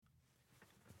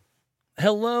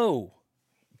Hello.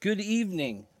 Good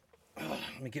evening.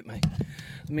 Let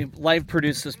me live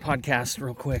produce this podcast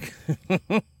real quick.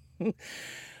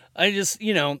 I just,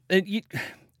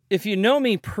 if you know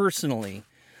me personally,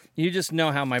 you just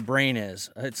know how my brain is.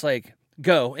 It's like,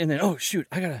 go, and then, oh, shoot,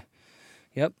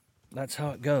 yep, that's how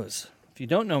it goes. If you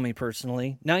don't know me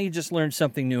personally, now you just learned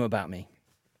something new about me.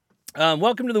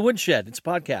 Welcome to the Woodshed. It's a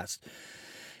podcast.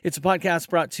 It's a podcast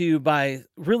brought to you by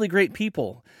really great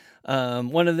people.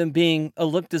 One of them being A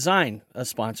Look Design, a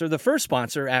sponsor. The first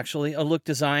sponsor, actually, A Look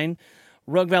Design,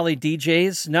 Rogue Valley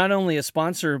DJs. Not only a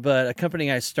sponsor, but a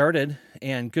company I started,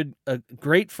 and a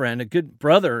great friend, a good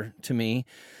brother to me.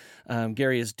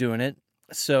 Gary is doing it.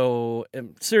 So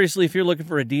seriously, if you're looking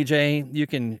for a DJ, you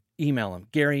can email him,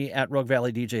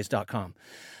 Gary@RogueValleyDJs.com.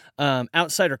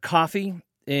 Outsider Coffee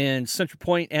in Central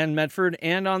Point and Medford,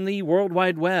 and on the World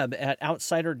Wide Web at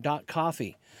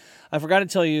outsider.coffee. I forgot to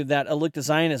tell you that A Look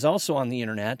Design is also on the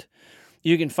internet.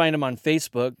 You can find them on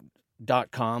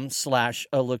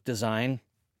Facebook.com/ALookDesign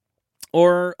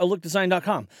or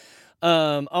ALookDesign.com.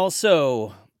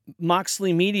 Also,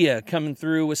 Moxley Media coming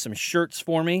through with some shirts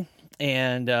for me,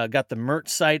 and got the merch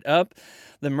site up.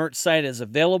 The merch site is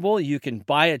available. You can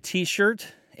buy a t-shirt,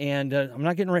 and I'm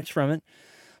not getting rich from it,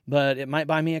 but it might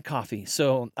buy me a coffee.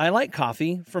 So I like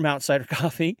coffee from Outsider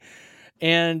Coffee.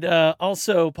 And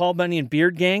also Paul Bunyan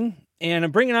Beard Gang. And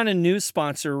I'm bringing on a new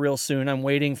sponsor real soon. I'm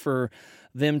waiting for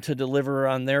them to deliver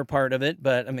on their part of it,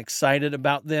 but I'm excited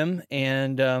about them.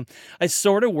 And I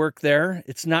sort of work there.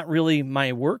 It's not really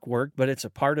my work, but it's a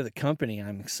part of the company. And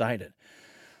I'm excited.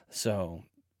 So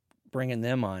bringing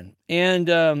them on. And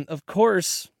of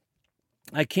course,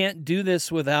 I can't do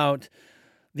this without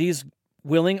these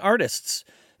willing artists.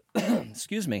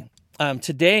 Excuse me.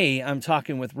 Today, I'm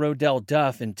talking with Rodell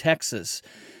Duff in Texas.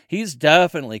 He's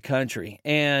definitely country.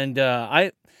 And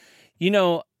I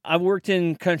worked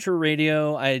in country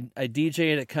radio. I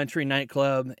DJ'd at a country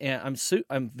nightclub, and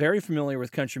I'm very familiar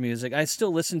with country music. I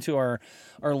still listen to our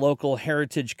local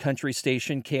heritage country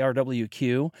station,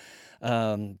 KRWQ.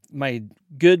 My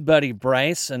good buddy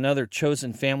Bryce, another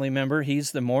chosen family member,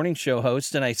 he's the morning show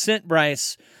host, and I sent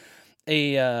Bryce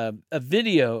a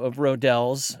video of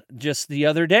Rodell's just the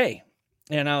other day.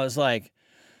 And I was like,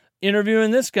 interviewing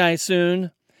this guy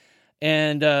soon.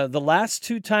 And the last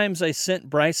two times I sent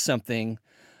Bryce something,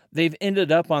 they've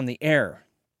ended up on the air.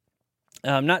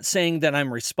 I'm not saying that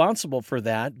I'm responsible for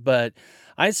that, but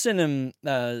I sent him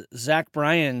Zach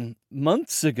Bryan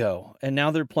months ago, and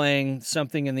now they're playing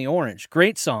Something in the Orange.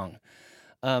 Great song.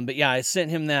 But yeah, I sent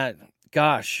him that,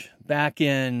 back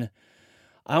in,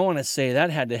 I want to say that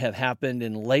had to have happened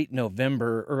in late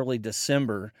November, early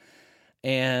December.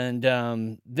 And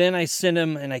then I sent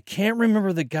him, and I can't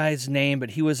remember the guy's name, but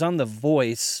he was on The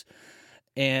Voice,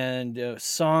 and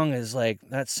song is like,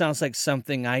 that sounds like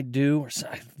something I do.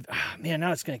 Man,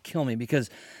 now it's going to kill me because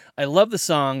I love the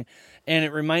song, and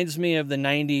it reminds me of the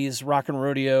 90s rock and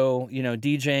rodeo,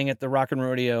 DJing at the rock and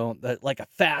rodeo, like a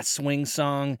fast swing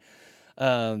song.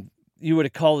 You would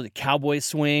have called it a cowboy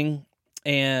swing.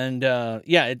 And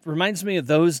it reminds me of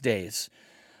those days.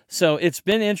 So it's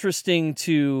been interesting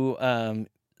to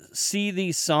see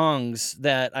these songs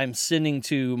that I'm sending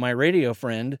to my radio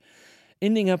friend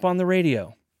ending up on the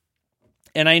radio.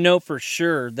 And I know for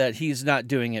sure that he's not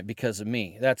doing it because of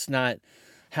me. That's not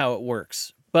how it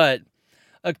works. But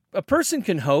a person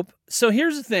can hope. So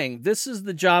here's the thing. This is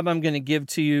the job I'm going to give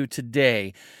to you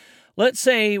today. Let's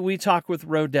say we talk with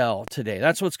Rodell today.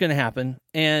 That's what's going to happen.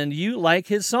 And you like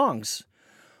his songs.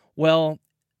 Well,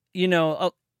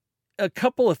 a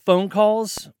couple of phone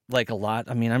calls, like a lot.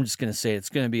 I mean, I'm just going to say it's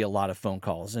going to be a lot of phone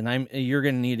calls, and you're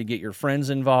going to need to get your friends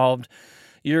involved.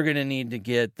 You're going to need to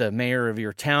get the mayor of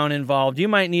your town involved. You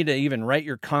might need to even write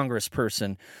your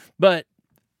congressperson. But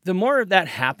the more that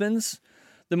happens,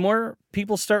 the more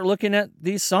people start looking at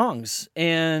these songs.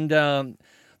 And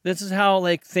this is how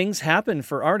things happen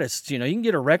for artists. You can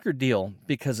get a record deal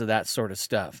because of that sort of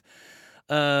stuff.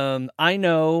 I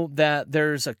know that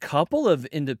there's a couple of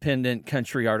independent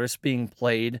country artists being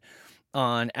played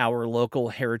on our local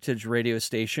heritage radio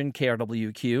station,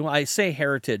 KRWQ. I say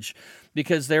heritage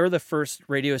because they were the first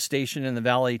radio station in the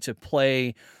Valley to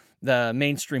play the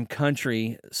mainstream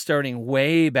country starting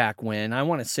way back when. I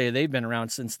want to say they've been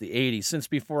around since the 80s, since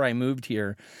before I moved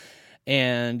here.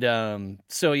 And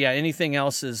anything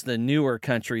else is the newer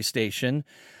country station.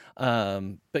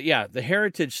 But yeah, the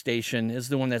heritage station is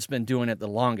the one that's been doing it the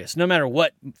longest, no matter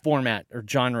what format or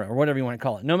genre or whatever you want to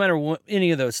call it. No matter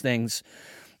any of those things,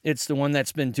 it's the one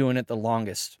that's been doing it the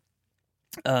longest.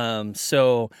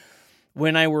 So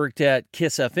when I worked at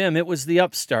Kiss FM, it was the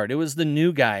upstart. It was the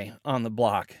new guy on the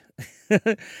block.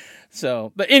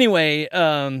 So, but anyway,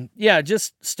 yeah,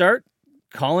 just start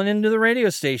calling into the radio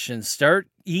stations, start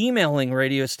emailing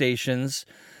radio stations,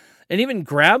 and even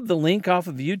grab the link off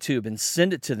of YouTube and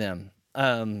send it to them.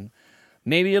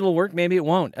 Maybe it'll work, maybe it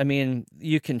won't. I mean,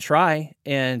 you can try,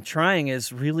 and trying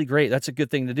is really great. That's a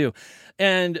good thing to do.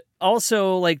 And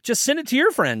also, like, just send it to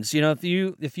your friends. You know, if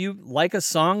you like a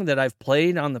song that I've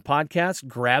played on the podcast,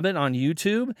 grab it on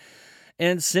YouTube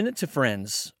and send it to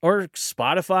friends or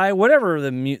Spotify, whatever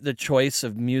the choice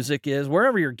of music is,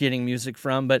 wherever you're getting music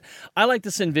from. But I like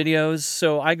to send videos,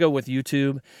 so I go with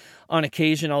YouTube. On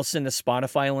occasion, I'll send a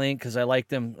Spotify link because I like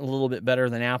them a little bit better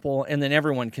than Apple, and then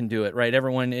everyone can do it, right?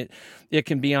 It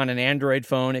can be on an Android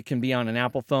phone, it can be on an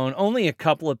Apple phone. Only a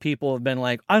couple of people have been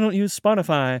like, I don't use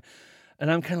Spotify,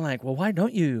 and I'm kind of like, well, why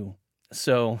don't you?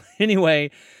 So anyway,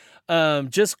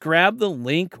 just grab the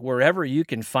link wherever you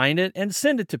can find it and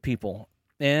send it to people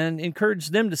and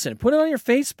encourage them to send it. Put it on your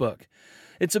Facebook.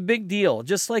 It's a big deal.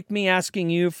 Just like me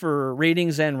asking you for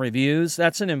ratings and reviews,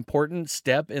 that's an important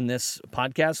step in this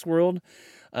podcast world.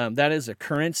 That is a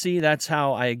currency. That's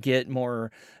how I get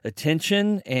more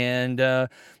attention and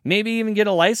maybe even get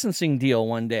a licensing deal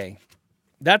one day.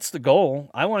 That's the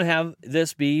goal. I want to have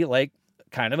this be like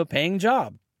kind of a paying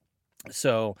job.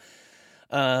 So,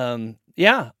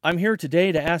 yeah, I'm here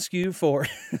today to ask you for,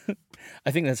 I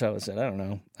think that's how it said. I don't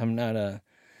know.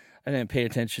 I didn't pay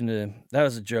attention to, that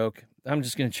was a joke. I'm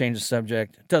just going to change the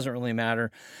subject. It doesn't really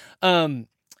matter.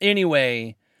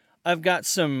 Anyway, I've got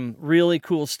some really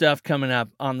cool stuff coming up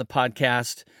on the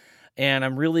podcast, and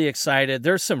I'm really excited.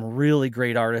 There's some really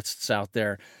great artists out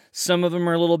there. Some of them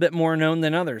are a little bit more known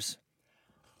than others.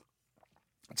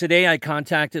 Today, I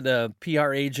contacted a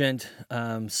PR agent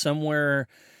somewhere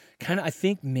kind of, I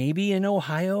think maybe in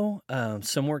Ohio,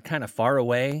 somewhere kind of far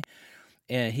away.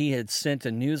 And he had sent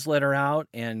a newsletter out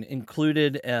and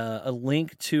included a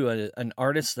link to an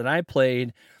artist that I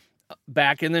played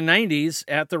back in the 90s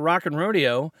at the Rock and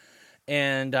Rodeo.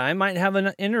 And I might have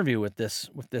an interview with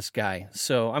this guy.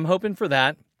 So I'm hoping for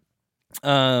that.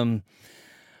 I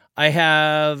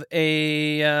have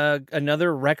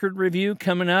another record review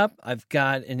coming up. I've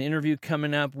got an interview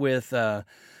coming up with a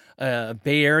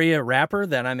Bay Area rapper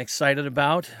that I'm excited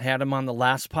about. Had him on the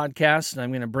last podcast, and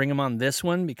I'm going to bring him on this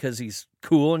one because he's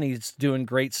cool and he's doing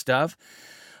great stuff.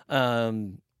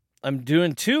 I'm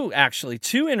doing two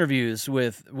interviews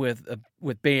with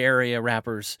Bay Area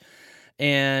rappers,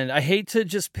 and I hate to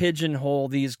just pigeonhole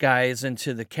these guys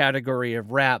into the category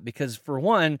of rap because, for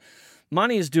one,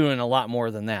 Monty's doing a lot more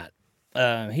than that.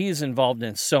 He's involved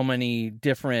in so many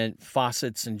different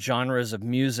facets and genres of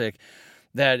music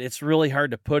that it's really hard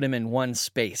to put him in one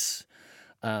space.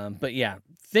 But yeah,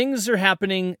 things are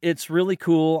happening. It's really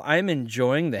cool. I'm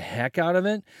enjoying the heck out of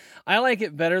it. I like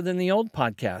it better than the old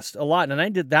podcast a lot. And I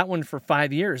did that one for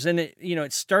 5 years. And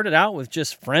it started out with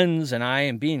just friends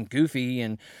and being goofy.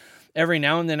 And every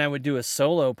now and then I would do a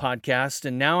solo podcast.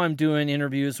 And now I'm doing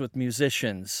interviews with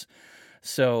musicians.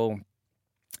 So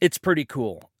it's pretty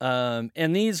cool.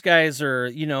 And these guys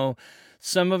are,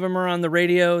 some of them are on the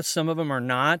radio, some of them are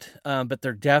not, but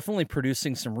they're definitely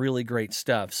producing some really great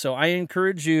stuff. So I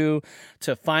encourage you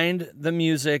to find the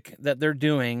music that they're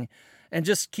doing and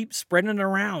just keep spreading it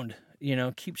around,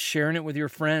 keep sharing it with your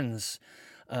friends.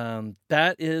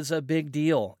 That is a big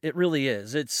deal. It really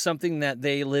is. It's something that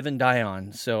they live and die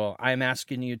on. So I'm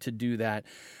asking you to do that.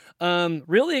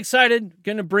 Really excited.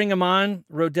 Going to bring him on.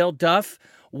 Rodell Duff,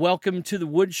 welcome to the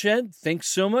Woodshed. Thanks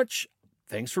so much.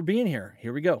 Thanks for being here.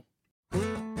 Here we go.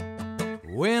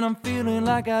 When I'm feeling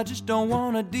like I just don't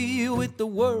want to deal with the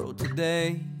world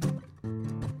today,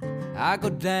 I go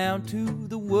down to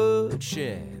the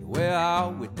woodshed where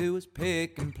all we do is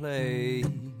pick and play.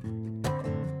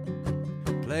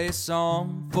 Play a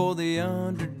song for the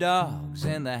underdogs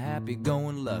and the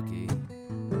happy-going-lucky.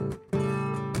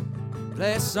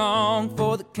 Play a song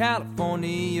for the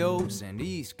Californios and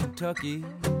East Kentucky.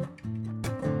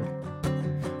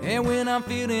 And when I'm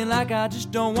feeling like I just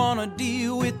don't want to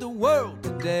deal with the world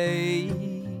today,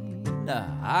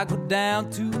 I go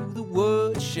down to the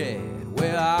woodshed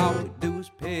where all we do is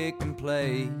pick and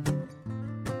play.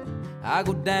 I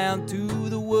go down to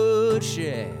the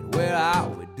woodshed where all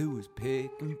we do is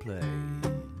pick and play.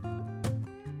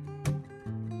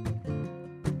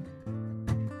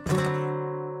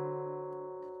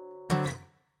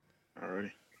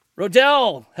 Alrighty.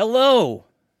 Rodell, hello.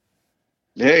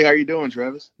 Hey, how you doing,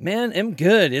 Travis? Man, I'm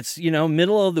good. It's,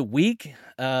 middle of the week.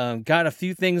 Got a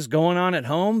few things going on at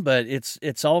home, but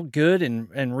it's all good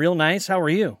and real nice. How are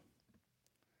you?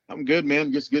 I'm good,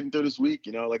 man. Just getting through this week.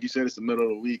 Like you said, it's the middle of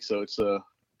the week, so it's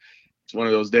It's one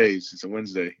of those days. It's a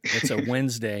Wednesday. It's a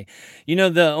Wednesday. You know,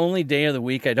 the only day of the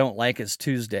week I don't like is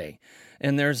Tuesday,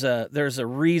 and there's a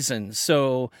reason.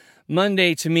 So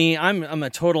Monday to me, I'm a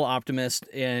total optimist,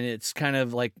 and it's kind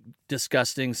of like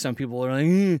disgusting. Some people are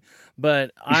like,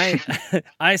 but I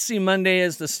I see Monday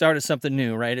as the start of something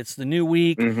new. Right? It's the new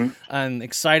week. Mm-hmm. I'm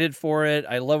excited for it.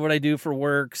 I love what I do for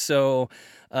work. So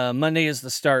Monday is the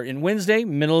start. And Wednesday,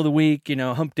 middle of the week, you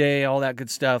know, hump day, all that good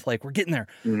stuff. Like, we're getting there.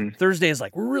 Mm-hmm. Thursday is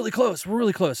like, we're really close. We're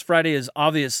really close. Friday is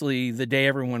obviously the day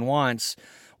everyone wants.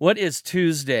 What is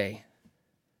Tuesday?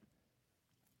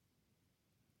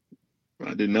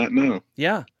 I did not know.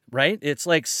 Yeah, right? It's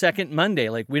like second Monday.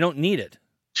 Like, we don't need it.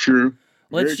 True.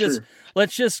 Let's Very just true.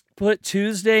 let's just put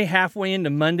Tuesday halfway into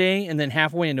Monday and then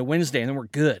halfway into Wednesday, and then we're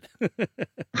good.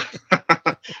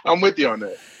 I'm with you on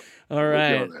that. All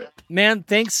right, man.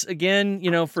 Thanks again,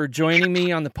 you know, for joining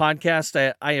me on the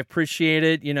podcast. I appreciate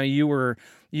it. You know,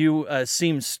 you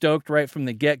seemed stoked right from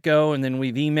the get-go, and then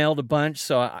we've emailed a bunch.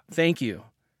 So thank you.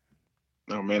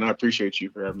 No, man, I appreciate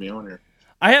you for having me on here.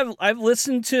 I've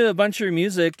listened to a bunch of your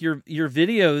music. Your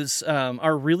videos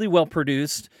are really well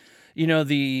produced. You know,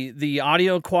 the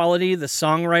audio quality, the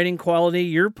songwriting quality.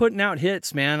 You're putting out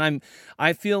hits, man.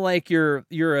 I feel like you're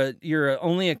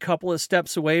only a couple of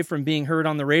steps away from being heard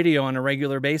on the radio on a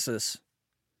regular basis.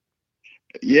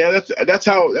 Yeah, that's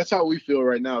how we feel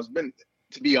right now. It's been,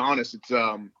 to be honest,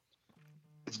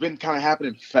 it's been kind of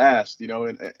happening fast, you know,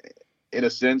 in a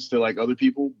sense to like other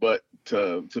people, but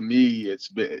to me, it's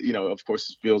been, you know, of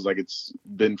course, it feels like it's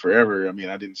been forever. I mean,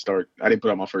 I didn't put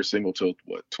out my first single till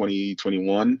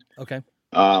 2021. Okay.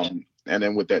 And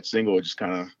then with that single, it just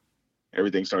kind of,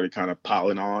 everything started kind of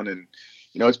piling on, and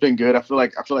you know, it's been good. I feel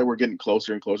like we're getting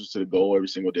closer and closer to the goal every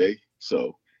single day.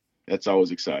 So that's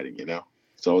always exciting, you know.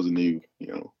 It's always a new, you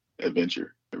know,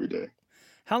 adventure every day.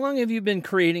 How long have you been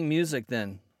creating music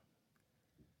then?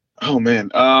 Oh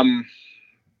man,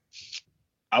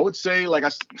 I would say like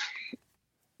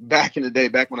back in the day,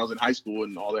 back when I was in high school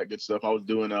and all that good stuff, I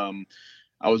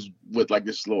was with like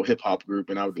this little hip hop group,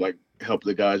 and I would like help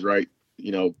the guys write,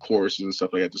 you know, choruses and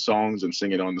stuff like that, the songs, and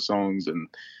sing it on the songs. And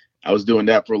I was doing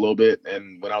that for a little bit.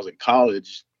 And when I was in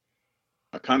college,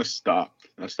 I kind of stopped.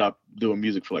 I stopped doing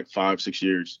music for like 5-6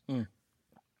 years.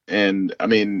 And I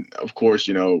mean, of course,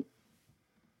 you know,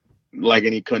 like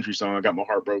any country song, I got my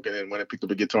heart broken and went and picked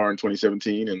up a guitar in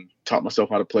 2017 and taught myself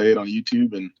how to play it on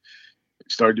YouTube, and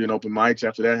started doing open mics.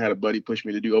 After that, I had a buddy push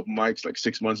me to do open mics like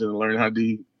 6 months into learning how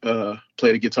to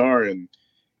play the guitar. And,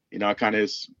 you know, I kind of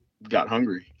got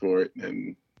hungry for it.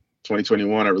 And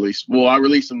 2021, I released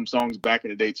some songs back in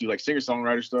the day too, like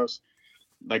singer-songwriter stuff,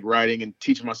 like writing and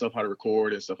teaching myself how to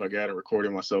record and stuff like that, and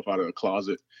recording myself out of a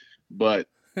closet. But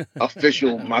my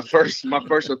first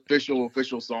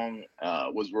official song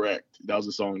was Wrecked. That was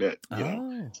a song that, you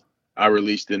know, I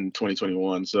released in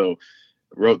 2021. So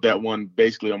wrote that one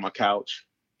basically on my couch,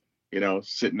 you know,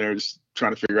 sitting there just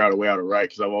trying to figure out a way how to write,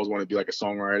 because I've always wanted to be like a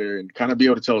songwriter and kind of be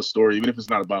able to tell a story, even if it's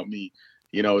not about me.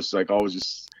 You know, it's like always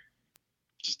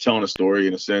just telling a story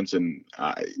in a sense. And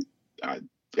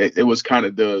it was kind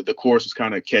of, the chorus was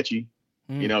kind of catchy,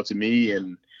 you know, to me.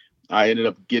 And I ended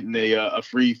up getting a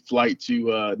free flight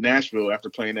to Nashville after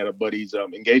playing at a buddy's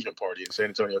engagement party in San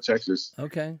Antonio, Texas.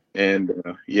 Okay. And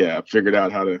yeah, I figured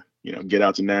out how to, you know, get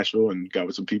out to Nashville and got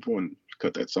with some people and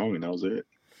cut that song, and that was it.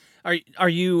 Are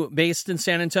you based in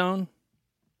San Antonio?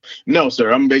 No,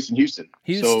 sir. I'm based in Houston.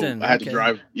 Houston. So I had to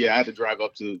drive. Yeah, I had to drive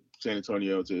up to San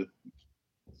Antonio to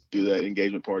do that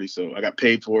engagement party. So I got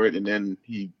paid for it, and then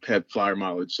he had flyer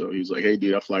mileage. So he was like, "Hey,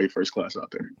 dude, I'll fly you first class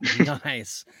out there."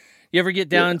 Nice. You ever get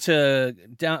down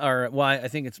I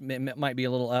think it might be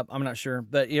a little up. I'm not sure,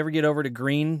 but you ever get over to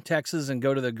Green, Texas, and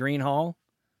go to the Green Hall?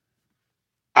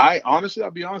 I'll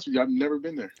be honest with you, I've never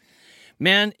been there.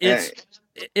 Man,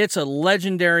 it's a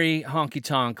legendary honky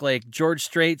tonk. Like George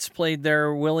Strait's played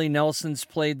there, Willie Nelson's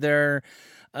played there.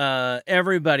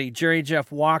 Everybody, Jerry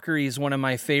Jeff Walker, he's one of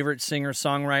my favorite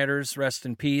singer-songwriters. Rest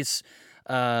in peace.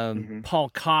 Paul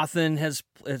Cawthon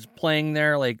is playing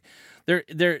there. Like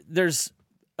there's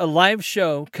a live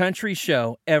show, country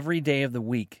show every day of the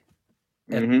week,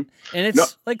 and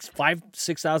it's like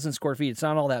 5,000-6,000 square feet. It's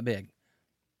not all that big.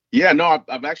 Yeah, no,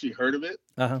 I've actually heard of it.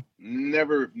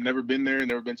 Never been there,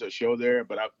 never been to a show there,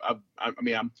 but I'm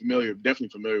definitely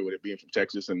familiar with it, being from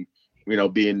Texas, and you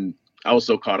know, I was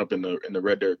so caught up in the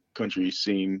Red Dirt country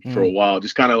scene for a while,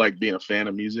 just kind of like being a fan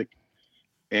of music,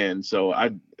 and so I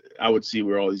would see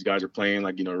where all these guys are playing,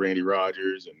 like, you know, Randy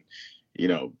Rogers and, you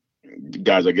know,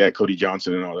 guys like that, Cody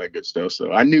Johnson and all that good stuff.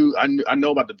 So I know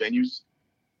about the venues.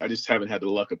 I just haven't had the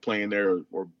luck of playing there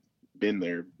or been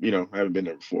there. You know, I haven't been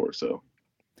there before, so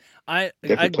I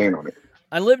definitely plan on it.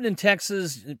 I lived in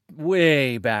Texas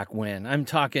way back when. I'm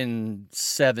talking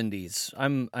 70s.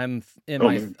 I'm in Oh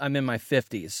my man. I'm in my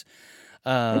 50s.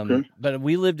 Okay. But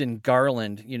we lived in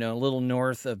Garland, a little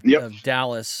north Yep. of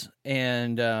Dallas,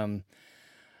 and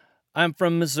I'm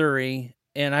from Missouri,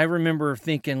 and I remember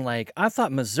thinking like, I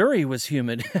thought Missouri was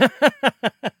humid.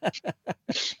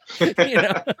 you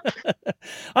know,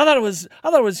 I thought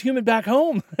it was humid back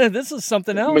home. This is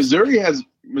something else.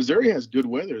 Missouri has good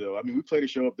weather though. I mean, we played a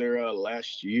show up there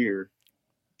last year,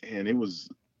 and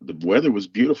the weather was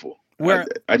beautiful. Where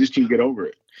I just can't get over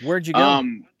it. where'd you go?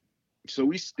 So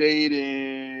we stayed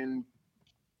in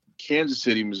Kansas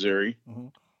City, Missouri, Mm-hmm.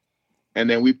 and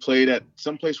then we played at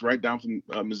some place right down from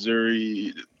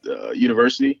Missouri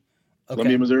University,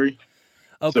 Columbia, Okay. Missouri.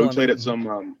 Oh, So we Columbia. played at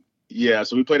some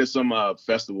so we played at some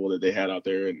festival that they had out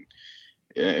there, and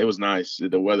yeah, it was nice.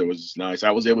 The weather was nice.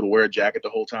 I was able to wear a jacket the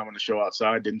whole time on the show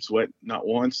outside. Didn't sweat not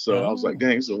once. So I was like, Oh.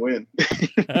 dang, it's a win.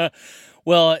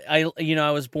 Well,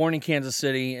 I was born in Kansas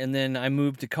City, and then I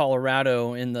moved to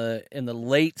Colorado in the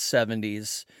late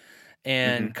 70s.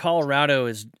 And Mhm. Colorado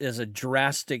is a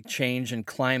drastic change in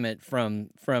climate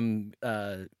from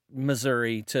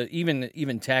Missouri to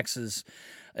even Texas.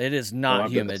 It is I not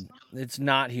bet. humid. It's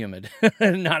not humid,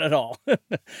 not at all.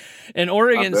 And I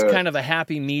Oregon's bet. kind of a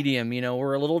happy medium.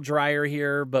 We're a little drier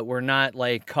here, but we're not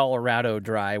like Colorado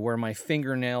dry, where my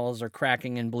fingernails are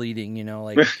cracking and bleeding.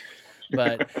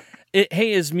 But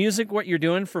hey, is music what you're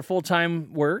doing for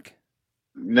full-time work?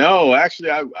 No,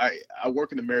 actually, I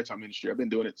work in the maritime industry. I've been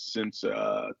doing it since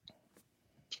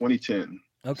 2010.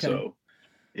 Okay. So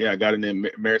yeah, I got in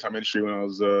the maritime industry when I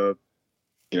was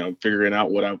figuring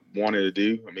out what I wanted to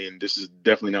do. I mean, this is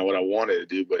definitely not what I wanted to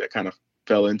do, but I kind of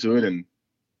fell into it, and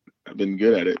I've been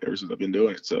good at it ever since I've been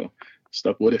doing it. So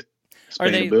stuck with it. It's Are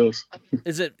paying the bills.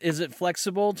 Is it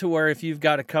flexible to where if you've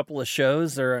got a couple of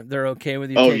shows, they're okay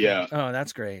with you Oh taking? yeah. Oh,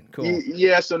 that's great. Cool.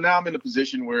 Yeah. So now I'm in a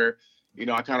position where,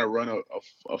 I kind of run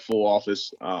a full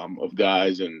office of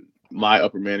guys, and my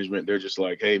upper management, they're just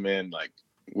like, hey man, like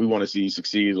we want to see you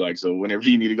succeed. Like, so whenever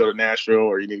you need to go to Nashville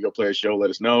or you need to go play a show, let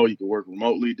us know. You can work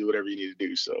remotely, do whatever you need to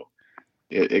do. So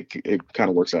it kind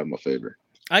of works out in my favor.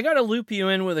 I got to loop you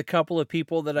in with a couple of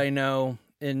people that I know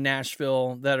in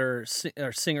Nashville that are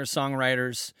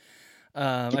singer-songwriters.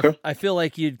 Okay. I feel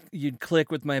like you'd click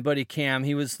with my buddy Cam.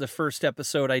 He was the first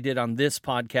episode I did on this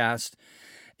podcast,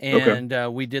 Okay.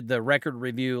 and we did the record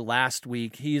review last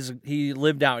week. He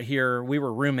lived out here. We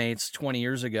were roommates 20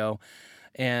 years ago,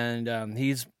 and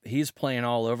he's playing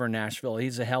all over Nashville.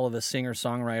 He's a hell of a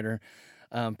singer-songwriter.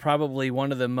 Probably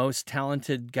one of the most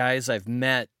talented guys I've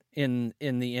met in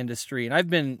the industry. And I've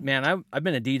been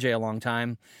a DJ a long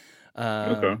time.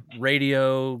 Okay.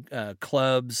 Radio,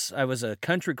 clubs. I was a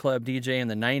country club DJ in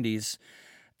the 90s,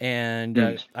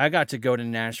 and I got to go to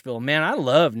Nashville. Man, I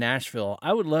love Nashville.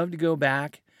 I would love to go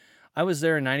back. I was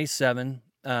there in 97,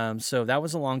 so that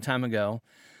was a long time ago.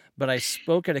 But I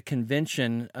spoke at a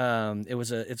convention. It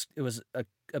was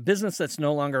a business that's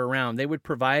no longer around. They would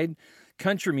provide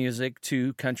country music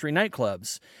to country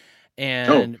nightclubs.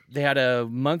 And they had a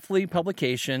monthly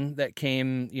publication that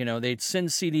came, they'd send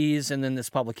CDs and then this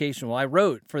publication. Well, I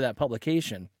wrote for that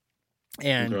publication,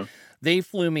 and Okay. they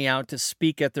flew me out to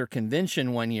speak at their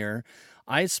convention one year.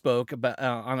 I spoke about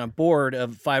on a board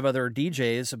of 5 other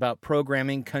DJs about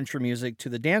programming country music to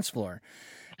the dance floor.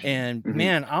 And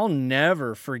man, I'll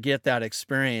never forget that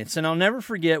experience. And I'll never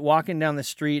forget walking down the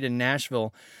street in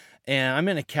Nashville, and I'm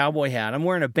in a cowboy hat. I'm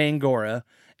wearing a Bangora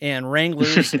and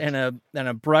Wranglers and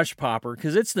a brush popper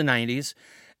because it's the 90s.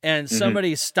 And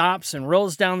somebody stops and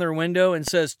rolls down their window and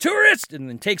says, "Tourist," and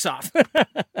then takes off.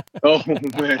 Oh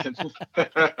man.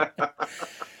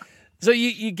 So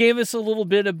you gave us a little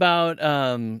bit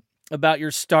about your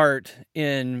start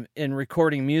in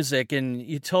recording music, and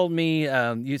you told me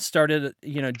you started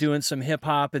doing some hip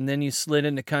hop, and then you slid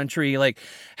into country. Like,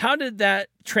 how did that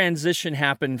transition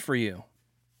happen for you?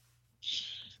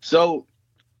 So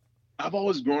I've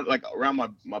always grown like around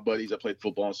my buddies I played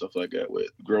football and stuff like that with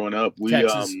growing up.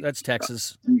 Texas, that's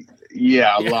Texas.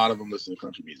 Yeah, a lot of them listen to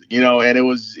country music, and it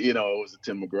was a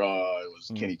Tim McGraw, it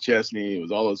was Kenny Chesney, it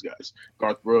was all those guys,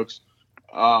 Garth Brooks,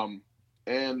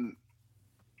 and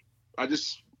I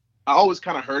always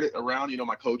kind of heard it around,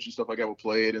 my coach and stuff like that would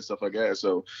play it and stuff like that.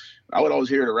 So I would always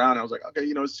hear it around. I was like, okay,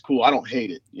 it's cool. I don't hate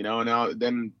it, and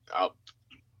then I'll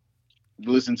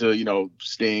listen to,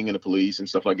 Sting and the Police and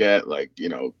stuff like that, like,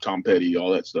 Tom Petty,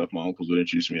 all that stuff. My uncles would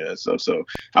introduce me to that stuff. So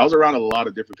I was around a lot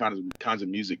of different kinds of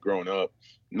music growing up,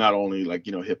 not only like,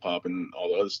 hip hop and all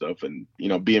the other stuff. And,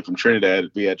 being from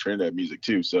Trinidad, we had Trinidad music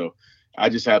too. So I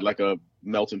just had like a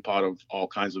melting pot of all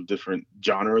kinds of different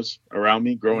genres around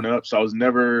me growing up. So I was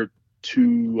never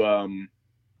too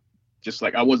just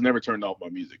like I was never turned off by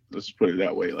music. Let's just put it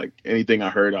that way. Like anything I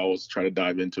heard, I always try to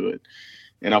dive into it,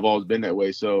 and I've always been that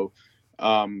way. So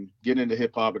getting into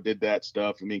hip hop, I did that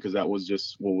stuff. I mean, because that was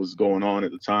just what was going on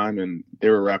at the time, and they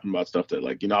were rapping about stuff that,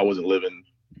 like, I wasn't living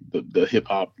the hip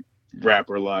hop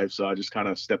rapper life, so I just kind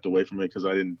of stepped away from it because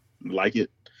I didn't like it.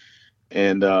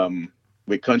 And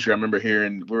with country, I remember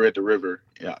hearing, we were at the river,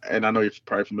 and I know you're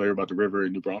probably familiar about the river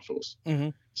in New Braunfels. Mm-hmm.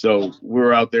 So we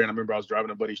were out there, and I remember I was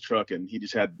driving a buddy's truck, and he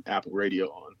just had Apple Radio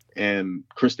on, and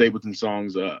Chris Stapleton's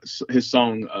his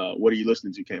song "What Are You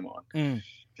Listening To" came on.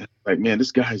 Like, man,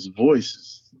 this guy's voice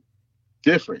is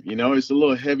different. It's a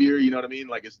little heavier. You know what I mean?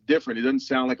 Like, it's different. It doesn't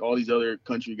sound like all these other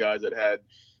country guys that had,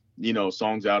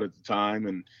 songs out at the time.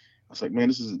 And I was like, man,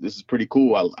 this is pretty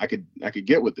cool. I could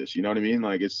get with this. You know what I mean?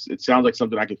 Like, it sounds like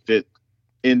something I could fit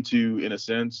into in a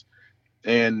sense.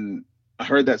 And I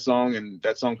heard that song, and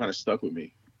that song kind of stuck with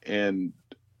me. And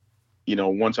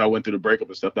once I went through the breakup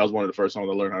and stuff, that was one of the first songs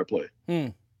I learned how to play.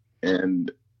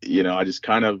 And I just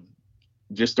kind of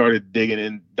just started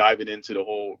diving into the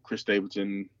whole Chris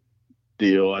Stapleton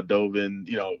deal. I dove in,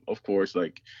 of course,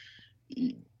 like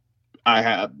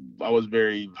I was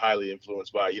very highly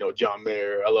influenced by, John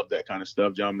Mayer. I love that kind of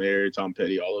stuff. John Mayer, Tom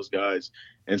Petty, all those guys.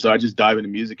 And so I just dive into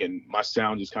music, and my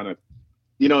sound just kind of,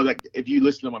 like if you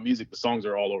listen to my music, the songs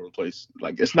are all over the place.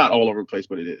 Like, it's not all over the place,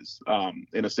 but it is,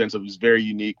 in a sense of it's very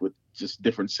unique with just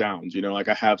different sounds. Like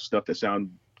I have stuff that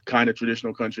sound kind of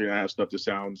traditional country, and I have stuff that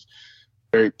sounds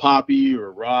very poppy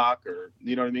or rock, or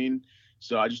you know what I mean?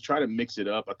 So I just try to mix it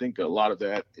up. I think a lot of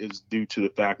that is due to the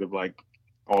fact of like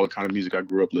all the kind of music I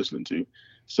grew up listening to.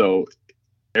 So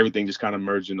everything just kind of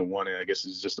merged into one, and I guess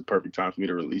it's just the perfect time for me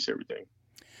to release everything.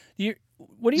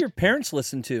 What do your parents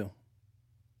listen to?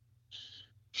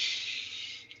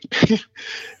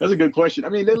 That's a good question. I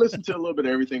mean, they listen to a little bit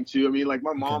of everything too. I mean, like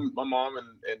my mom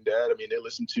and dad, I mean, they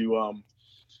listen to,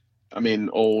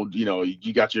 old,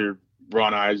 you got your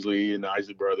Ron Isley and the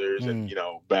Isley Brothers, and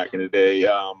back in the day,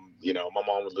 my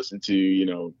mom would listen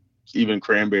to, even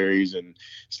Cranberries and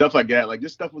stuff like that. Like,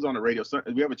 this stuff was on the radio.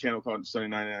 We have a channel called Sunny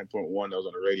 99.1 that was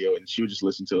on the radio, and she would just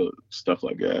listen to stuff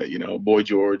like that. Boy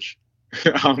George.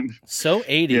 So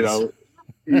 80s.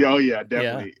 Oh yeah,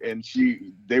 definitely. Yeah. And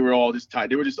they were all just tied.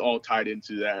 They were just all tied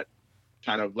into that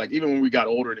kind of, like, even when we got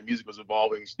older and the music was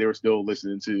evolving, they were still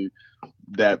listening to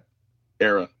that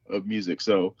era of music.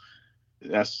 So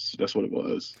that's what it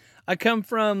was. I come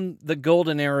from the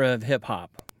golden era of hip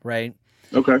hop, right?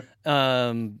 Okay.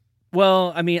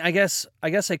 Well, I mean, I guess I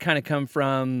kind of come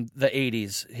from the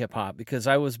 80s hip hop because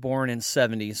I was born in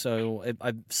 70, so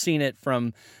I've seen it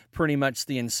from pretty much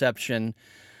the inception.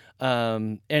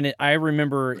 And I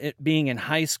remember it being in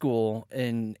high school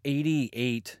in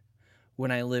 88 when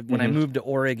I moved to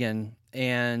Oregon,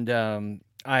 and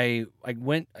I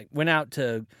went out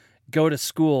to go to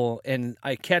school, and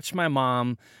I catch my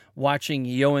mom watching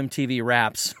Yo MTV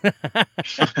Raps.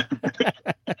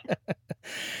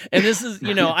 And this is,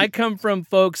 I come from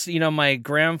folks, my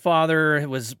grandfather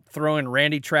was throwing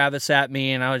Randy Travis at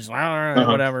me, and I was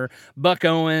whatever, Buck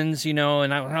Owens, and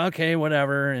I okay,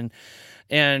 whatever. And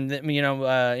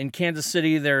in Kansas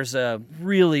City, there's a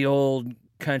really old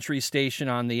country station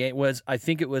I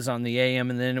think it was on the AM,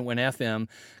 and then it went FM,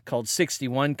 called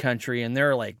 61 Country, and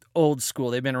they're like old school.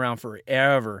 They've been around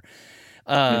forever.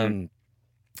 And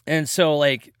so,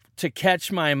 like, to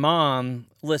catch my mom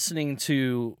listening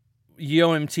to Yo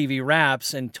MTV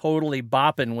Raps and totally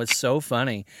bopping was so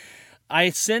funny.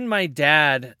 I send my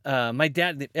dad,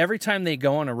 every time they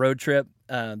go on a road trip,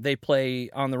 they play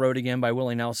On the Road Again by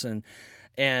Willie Nelson.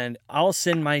 And I'll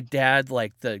send my dad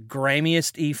like the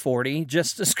grimiest E40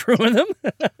 just to screw with him.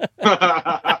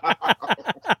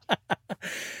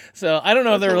 So I don't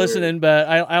know if they're listening, but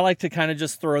I like to kind of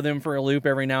just throw them for a loop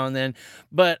every now and then.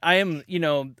 But I am,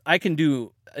 I can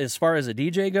do, as far as a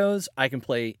DJ goes, I can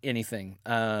play anything.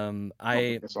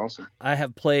 That's awesome. I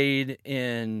have played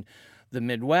in the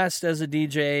Midwest as a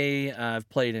DJ. I've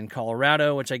played in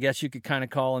Colorado, which I guess you could kind of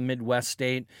call a Midwest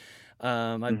state.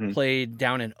 I've played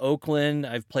down in Oakland.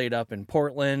 I've played up in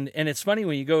Portland. And it's funny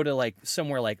when you go to like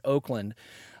somewhere like Oakland.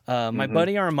 My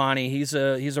buddy Armani, he's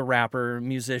a rapper,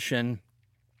 musician.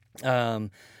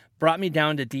 Brought me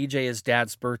down to DJ his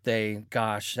dad's birthday.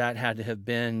 Gosh, that had to have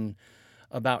been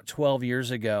about 12 years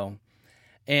ago.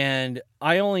 And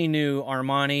I only knew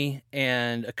Armani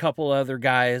and a couple other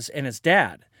guys and his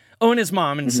dad. Oh, and his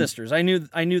mom and sisters. I knew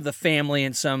the family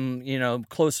and some,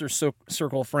 closer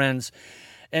circle of friends.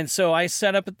 And so I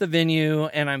set up at the venue,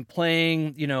 and I'm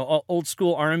playing, old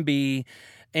school R&B,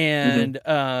 and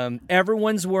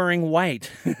everyone's wearing white.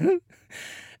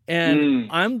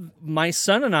 And my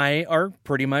son and I are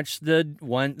pretty much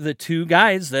the two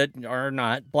guys that are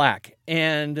not black.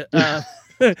 And,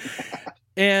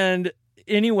 and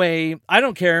anyway, I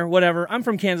don't care, whatever. I'm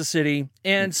from Kansas City.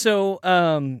 And so,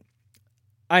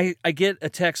 I get a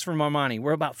text from Armani.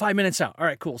 We're about 5 minutes out. All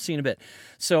right, cool. See you in a bit.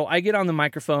 So I get on the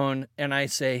microphone and I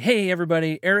say, hey,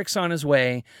 everybody, Eric's on his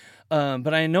way.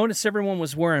 But I noticed everyone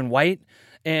was wearing white.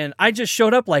 And I just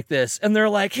showed up like this. And they're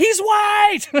like, he's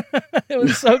white. It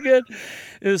was so good.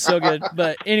 It was so good.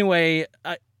 But anyway,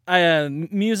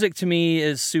 music to me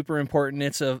is super important.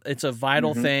 It's a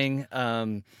vital thing.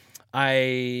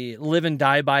 I live and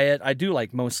die by it. I do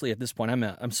like mostly at this point.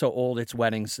 I'm so old. It's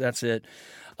weddings. That's it.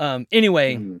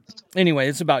 Anyway,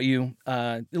 it's about you.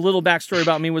 A little backstory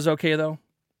about me was okay though.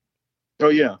 Oh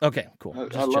yeah. Okay, cool.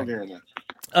 I love hearing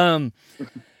that.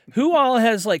 Who all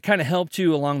has like kind of helped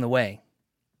you along the way?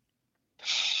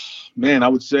 Man, I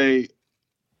would say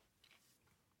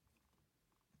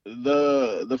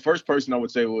the first person I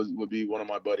would say would be one of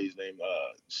my buddies named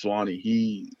Swanee.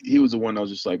 He was the one that was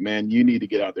just like, man, you need to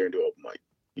get out there and do open mic.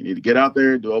 You need to get out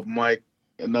there, do open mic.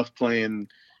 Enough playing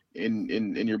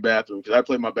in your bathroom, because I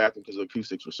played my bathroom because the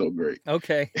acoustics were so great.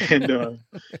 Okay. And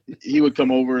he would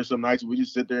come over and some nights we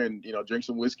just sit there and drink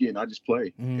some whiskey and I just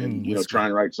play and try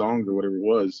and write songs or whatever it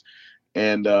was.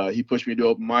 And he pushed me to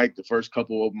open mic. The first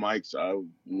couple open mics, I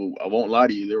won't lie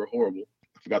to you, they were horrible.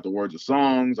 I forgot the words of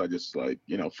songs. I just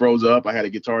froze up. I had a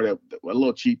guitar a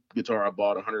little cheap guitar. I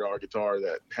bought $100 guitar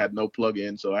that had no plug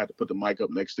in, so I had to put the mic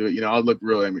up next to it. I looked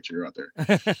real amateur out there.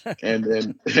 and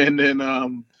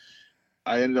then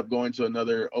I ended up going to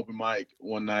another open mic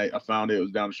one night. I found it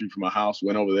was down the street from my house,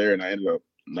 went over there, and I ended up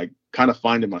kind of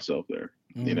finding myself there,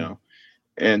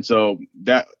 And so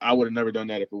that I would have never done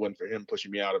that if it wasn't for him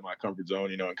pushing me out of my comfort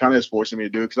zone, and kind of just forcing me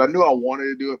to do it, because I knew I wanted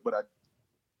to do it, but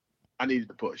I needed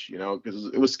to push,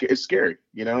 because it's scary,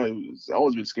 it's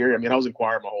always been scary. I mean, I was in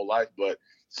choir my whole life, but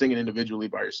singing individually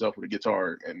by yourself with a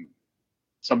guitar and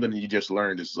something that you just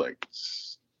learned is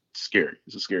scary.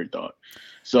 It's a scary thought.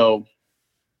 So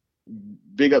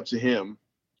big up to him.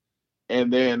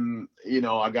 And then,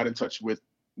 I got in touch with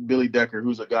Billy Decker,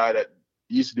 who's a guy that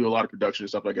used to do a lot of production and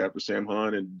stuff like that for Sam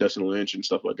Hunt and Dustin Lynch and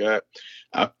stuff like that.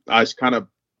 I kind of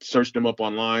searched him up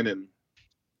online and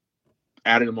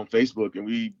added him on Facebook, and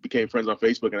we became friends on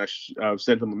Facebook. And I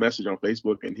sent him a message on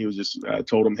Facebook, and he was just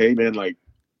told him, hey man, I'd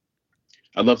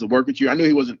love to work with you. I knew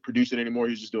he wasn't producing anymore.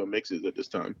 He was just doing mixes at this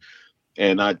time.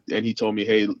 And he told me,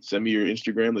 hey, send me your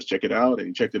Instagram. Let's check it out. And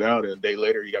he checked it out. And a day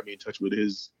later, he got me in touch with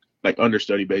his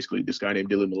understudy, basically, this guy named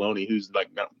Dylan Maloney, who's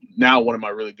now one of my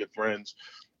really good friends.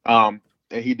 And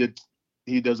he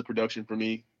does the production for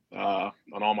me on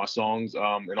all my songs.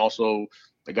 And also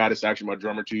the guy that's actually my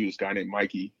drummer too, this guy named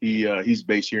Mikey. He's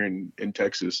based here in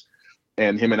Texas.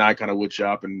 And him and I kind of wood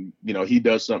shop, and he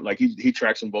does something he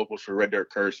tracks some vocals for Red Dirt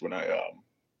Curse when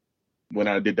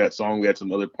I did that song. We had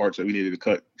some other parts that we needed to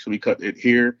cut, so we cut it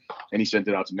here, and he sent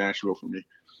it out to Nashville for me.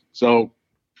 So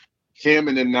him,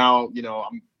 and then now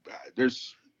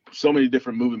there's so many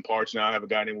different moving parts now. I have a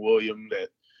guy named William that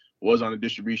was on the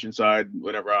distribution side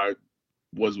whenever I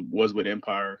was with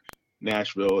Empire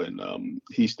Nashville, and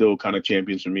he still kind of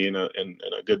champions for me, and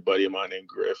a good buddy of mine named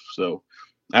Griff. So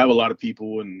I have a lot of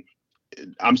people, and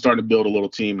I'm starting to build a little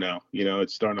team now.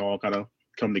 It's starting to all kind of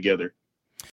come together.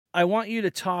 I want you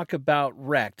to talk about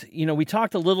Wrecked. We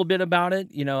talked a little bit about it.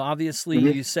 Obviously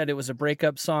you said it was a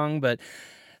breakup song, but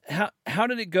how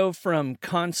did it go from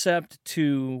concept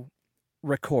to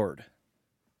record?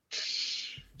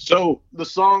 So the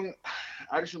song,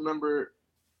 I just remember,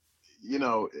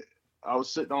 I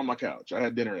was sitting on my couch. I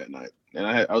had dinner that night, and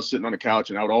I was sitting on the couch,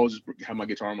 and I would always just have my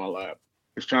guitar on my lap.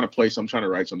 I was trying to play something, trying to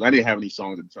write something. I didn't have any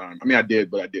songs at the time. I mean, I did,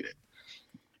 but I didn't.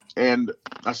 And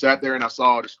I sat there and I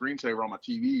saw the screensaver on my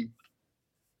TV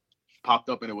popped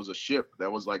up, and it was a ship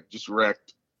that was just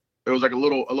wrecked. It was a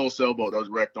little sailboat that was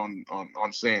wrecked on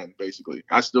sand, basically.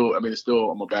 It's still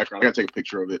on my background. I gotta take a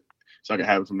picture of it so I can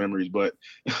have it for memories. But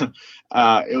it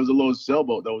was a little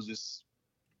sailboat that was just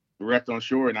wrecked on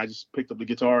shore, and I just picked up the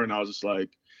guitar and I was just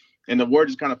and the word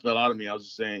just kind of fell out of me. I was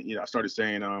just saying, I started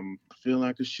saying, I feel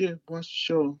like a ship once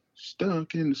ashore,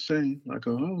 stuck in the sand, like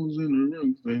a hose in the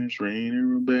roof, and it's raining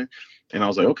real bad. And I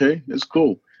was like, okay, that's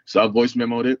cool. So I voice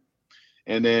memoed it.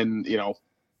 And then,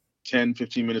 10,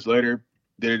 15 minutes later,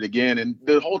 did it again. And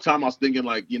the whole time I was thinking,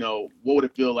 what would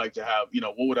it feel like to have,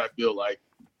 what would I feel like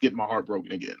getting my heart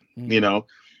broken again?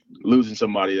 Losing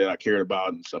somebody that I cared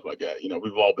about and stuff like that.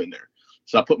 We've all been there.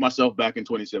 So I put myself back in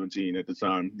 2017 at the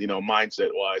time,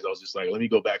 mindset wise. I was just let me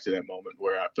go back to that moment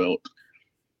where I felt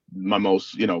my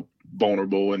most,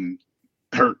 vulnerable and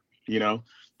hurt,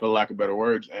 for lack of better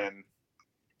words. And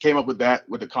came up with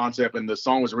the concept, and the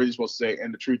song was originally supposed to say,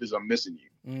 "And the truth is I'm missing you"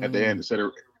 at the end, instead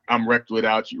of "I'm wrecked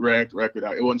without you," wrecked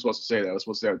without. It wasn't supposed to say that. It was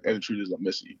supposed to say, "And the truth is I'm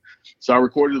missing you." So I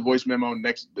recorded the voice memo. I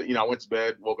went to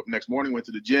bed, woke up the next morning, went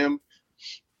to the gym,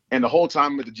 and the whole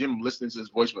time at the gym, I'm listening to this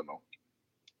voice memo.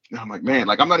 And I'm like, man,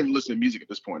 like I'm not even listening to music at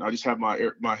this point. I just have my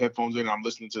headphones in, and I'm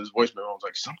listening to this voice memo. I was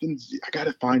like, I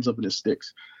gotta find something that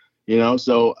sticks,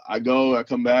 So I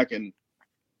come back, and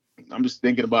I'm just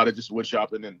thinking about it, just wood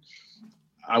shopping, and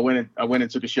I went and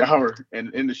took a shower,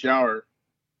 and in the shower,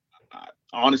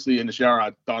 honestly,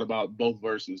 I thought about both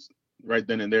verses right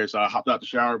then and there. So I hopped out the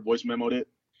shower, voice memoed it,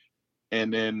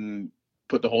 and then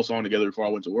put the whole song together before I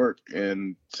went to work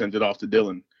and sent it off to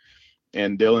Dylan.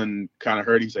 And Dylan kind of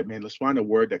heard it. He said, man, let's find a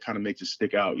word that kind of makes it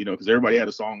stick out, because everybody had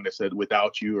a song that said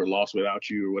 "without you" or "lost without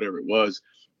you" or whatever it was.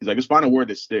 He's like, let's find a word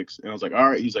that sticks. And I was like, all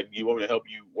right. He's like, you want me to help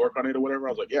you work on it or whatever?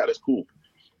 I was like, yeah, that's cool.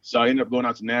 So I ended up going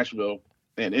out to Nashville,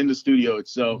 and in the studio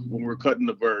itself, when we were cutting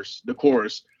the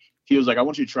chorus, he was like, I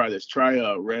want you to try this. Try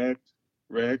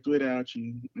wrecked without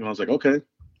you. And I was like, okay.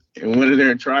 And we went in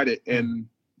there and tried it, and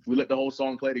we let the whole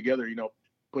song play together,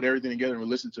 put everything together, and we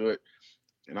listened to it.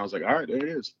 And I was like, all right, there it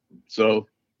is. So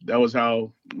that was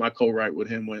how my co-write with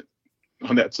him went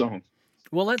on that song.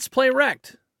 Well, let's play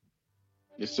Wrecked.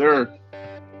 Yes, sir.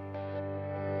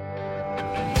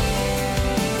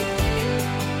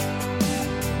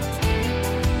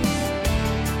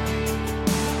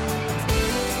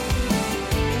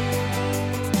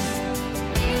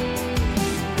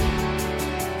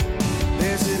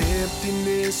 There's an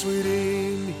emptiness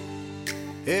within me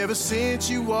ever since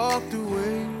you walked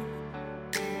away.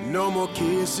 No more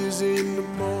kisses in the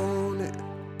morning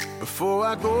before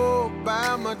I go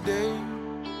about my day.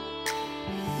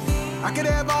 I could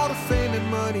have all the fame and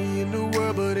money in the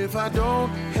world, but if I don't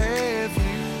have you,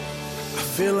 I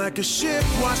feel like a ship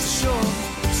washed ashore,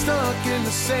 stuck in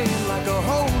the sand like a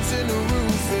hose in the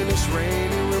roof, and it's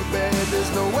raining real bad.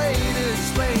 There's no way to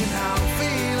explain how I'm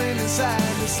feeling inside.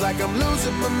 It's like I'm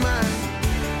losing my mind,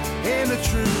 and the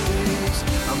truth is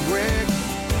I'm wrecked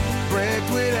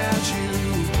without you.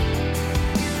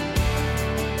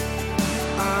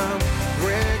 I'm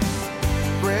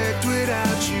wrecked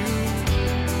without you.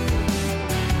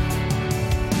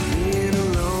 Being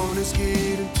alone is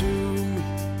getting to me.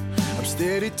 I'm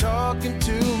steady talking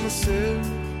to myself,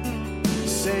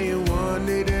 saying one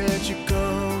day that you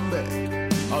come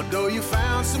back, although you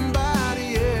found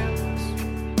somebody else.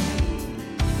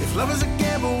 If love is a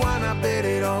gamble, why not bet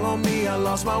it all on me? I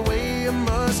lost my way, I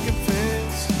must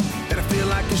confess, and I feel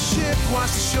like a ship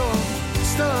washed ashore,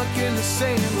 stuck in the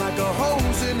sand like a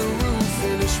hose in the roof,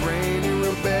 and it's raining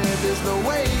real bad. There's no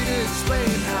way to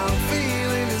explain how I'm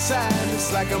feeling inside.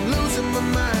 It's like I'm losing my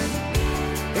mind,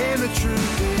 and the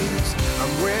truth is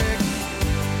I'm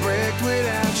wrecked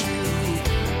without you.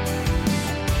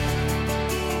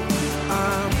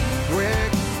 I'm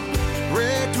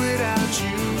wrecked without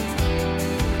you.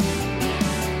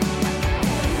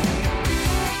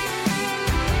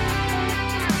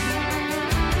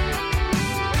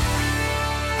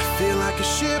 Feel like a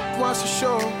ship washed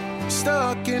ashore,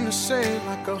 stuck in the sand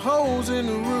like a hose in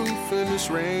the roof, and it's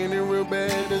raining real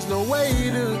bad. There's no way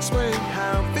to explain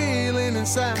how I'm feeling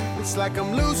inside. It's like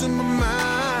I'm losing my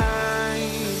mind.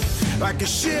 Like a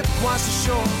ship washed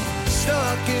ashore,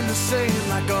 stuck in the sand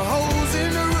like a hose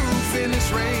in the roof, and it's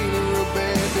raining real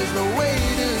bad. There's no way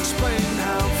to explain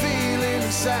how I'm feeling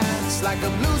inside. It's like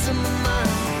I'm losing my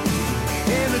mind,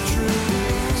 and the truth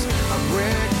is I'm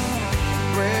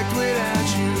wrecked without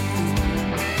you.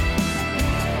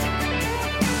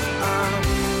 I'm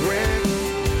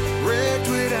wrecked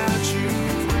without you.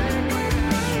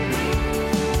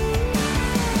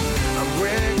 I'm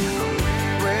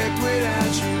wrecked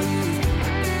without you.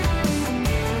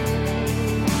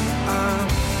 I'm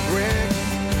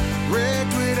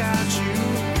wrecked without you.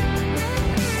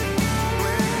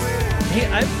 Hey,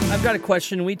 I've got a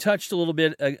question. We touched a little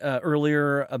bit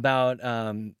earlier about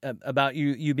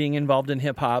you being involved in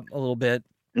hip hop a little bit.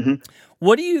 Mm-hmm.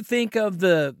 What do you think of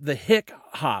the hip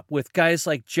hop with guys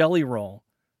like Jelly Roll?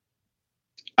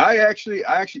 I actually,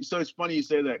 so it's funny you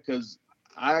say that, because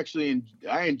I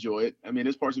enjoy it. I mean,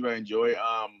 there's parts of it I enjoy.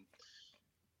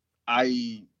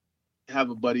 I have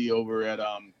a buddy over at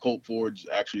Colt Ford's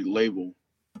actually label,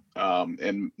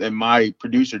 and my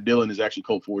producer Dylan is actually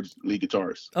Colt Ford's lead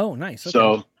guitarist. Oh, nice. Okay.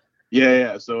 So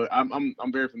yeah. So I'm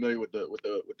very familiar with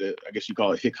the I guess you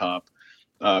call it hip hop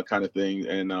kind of thing,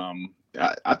 and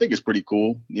I think it's pretty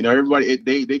cool. Everybody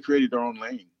they created their own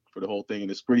lane for the whole thing, and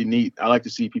it's pretty neat. I like to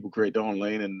see people create their own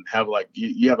lane and have like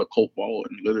you have a cult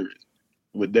following literally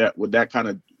with that kind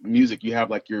of music. You have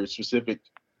like your specific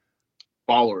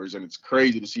followers, and it's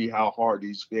crazy to see how hard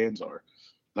these fans are.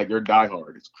 Like they're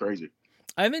diehard. It's crazy.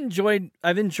 I've enjoyed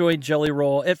Jelly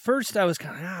Roll. At first, I was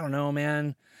kind of, I don't know,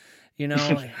 man. You know,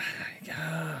 like,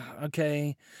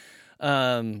 okay.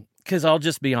 Because I'll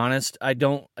just be honest, I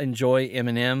don't enjoy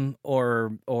Eminem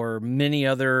or many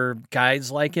other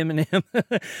guys like Eminem.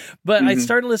 But I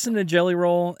started listening to Jelly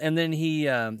Roll, and then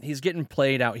he's getting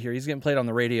played out here. He's getting played on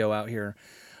the radio out here.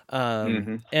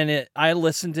 And I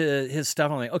listened to his stuff.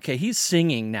 I'm like, okay, he's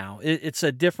singing now. It's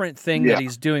a different thing that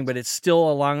he's doing, but it's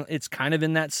still it's kind of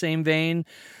in that same vein.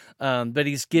 But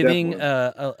he's giving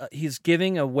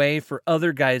a way for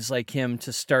other guys like him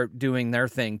to start doing their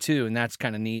thing too, and that's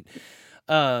kind of neat.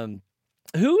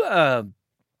 Who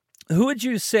would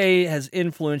you say has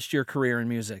influenced your career in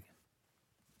music?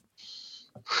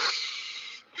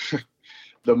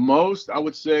 The most, I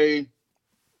would say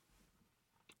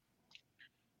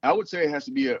it has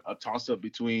to be a toss-up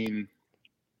between,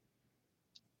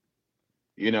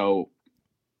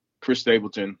 Chris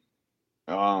Stapleton.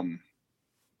 And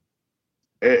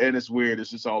it's weird. It's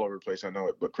just all over the place. I know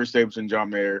it. But Chris Stapleton, John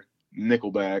Mayer,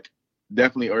 Nickelback,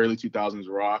 definitely early 2000s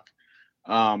rock.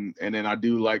 And then I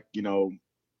do like,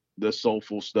 the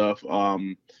soulful stuff.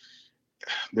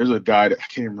 There's a guy that I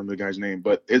can't even remember the guy's name,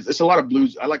 but it's a lot of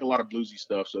blues. I like a lot of bluesy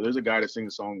stuff. So there's a guy that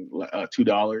sings the song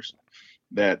 $2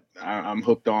 that I'm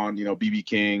hooked on, BB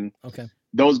King. Okay.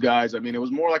 Those guys, I mean, it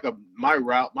was more like my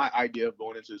idea of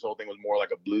going into this whole thing was more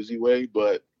like a bluesy way,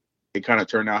 but it kind of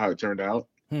turned out how it turned out.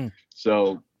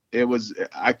 So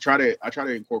I try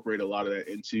to incorporate a lot of that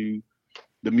into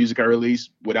the music I release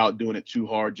without doing it too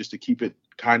hard, just to keep it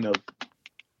kind of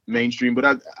mainstream.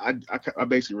 But I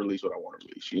basically release what I want to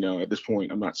release. At this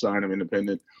point, I'm not signed, I'm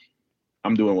independent.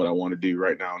 I'm doing what I want to do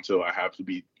right now until I have to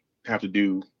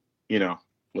do,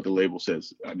 what the label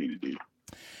says I need to do.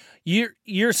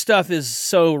 Your stuff is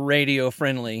so radio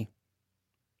friendly.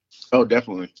 Oh,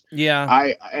 definitely.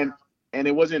 Yeah.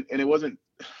 It wasn't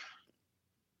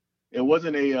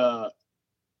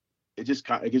it just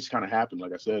kind of happened.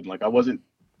 Like I said, like I wasn't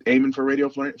aiming for radio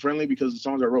friendly because the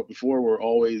songs I wrote before were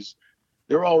always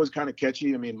kind of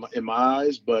catchy. I mean, in my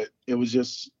eyes, but it was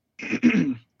just,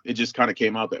 it just kind of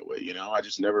came out that way. I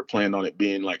just never planned on it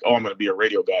being like, oh, I'm going to be a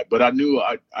radio guy, but I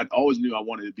always knew I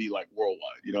wanted to be like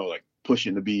worldwide, like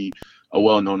pushing to be a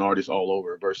well-known artist all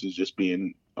over versus just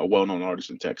being a well-known artist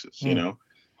in Texas,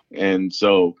 And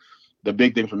so the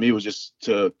big thing for me was just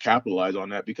to capitalize on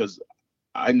that, because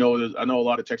I know a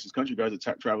lot of Texas country guys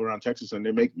that travel around Texas and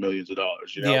they make millions of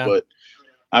dollars, but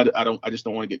I just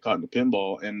don't want to get caught in the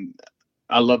pinball. And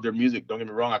I love their music. Don't get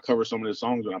me wrong. I cover some of their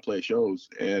songs when I play shows,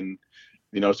 and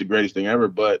it's the greatest thing ever.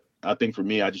 But I think for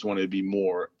me, I just wanted to be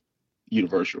more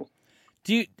universal.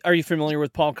 Are you familiar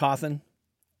with Paul Cawthon?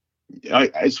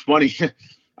 It's funny.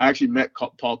 I actually met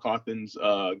Paul Cawthon's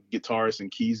guitarist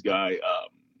and keys guy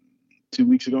 2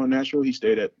 weeks ago in Nashville. He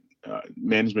stayed at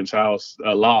management's house,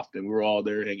 loft, and we were all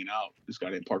there hanging out. This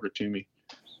guy named Parker Toomey.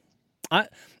 I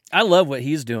love what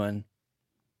he's doing.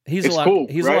 He's a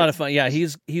lot of fun. Yeah,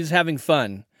 he's having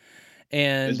fun,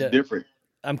 and it's different.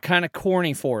 I'm kind of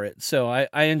corny for it, so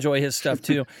I enjoy his stuff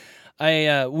too.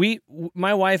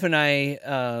 My wife and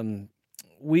I,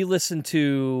 we listen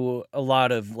to a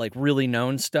lot of like really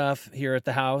known stuff here at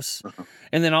the house,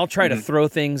 and then I'll try to throw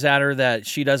things at her that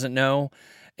she doesn't know.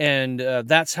 And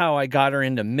that's how I got her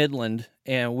into Midland,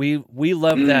 and we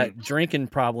love that Drinking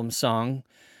Problem song.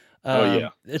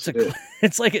 It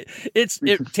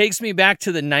takes me back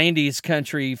to the 90s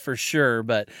country for sure.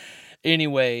 But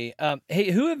anyway,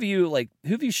 hey, who have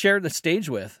you shared the stage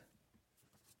with?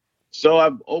 So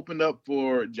I've opened up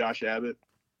for Josh Abbott,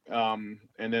 and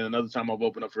then another time I've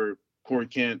opened up for Corey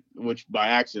Kent, which by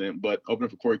accident, but opened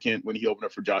up for Corey Kent when he opened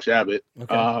up for Josh Abbott.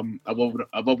 Okay. I've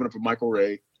opened up for Michael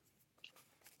Ray.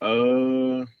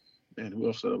 And who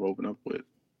else did I open up with?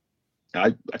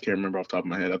 I can't remember off the top of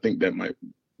my head. I think that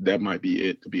might be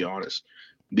it, to be honest,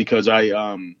 because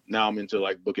now I'm into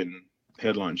like booking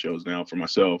headline shows now for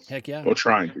myself. Heck yeah. Or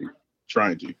trying to.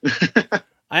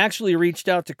 I actually reached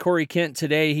out to Corey Kent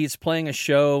today. He's playing a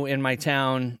show in my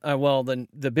town.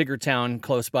 The bigger town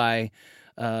close by,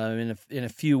 in a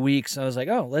few weeks. I was like,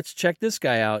 oh, let's check this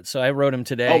guy out. So I wrote him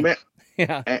today. Oh man.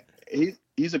 Yeah.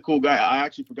 He's a cool guy. I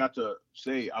actually forgot to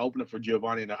say I opened up for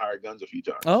Giovanni and the Hired Guns a few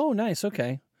times. Oh, nice.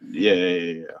 Okay.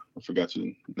 Yeah. I forgot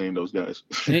to name those guys.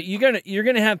 You're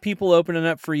gonna have people opening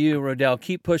up for you, Rodell.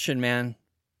 Keep pushing, man.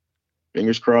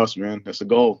 Fingers crossed, man. That's the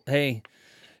goal. Hey,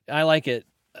 I like it.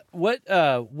 What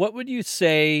would you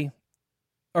say?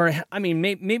 Or I mean,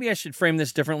 maybe I should frame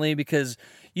this differently, because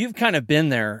you've kind of been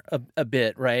there a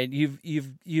bit, right?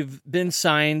 You've been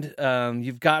signed.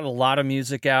 You've got a lot of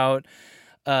music out.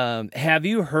 Have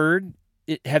you heard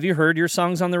Have you heard your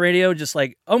songs on the radio? Just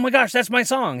like, oh my gosh, that's my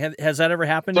song. Has that ever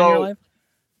happened in your life?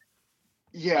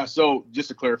 Yeah. So just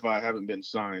to clarify, I haven't been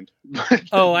signed.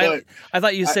 Oh, but I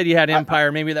thought you said you had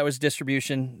Empire. Maybe that was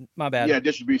distribution. My bad. Yeah,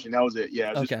 distribution. That was it. Yeah,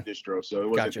 it was Okay. just a distro. So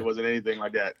it wasn't anything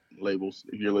like that. Labels,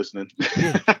 if you're listening.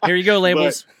 Here you go,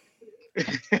 labels.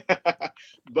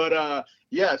 But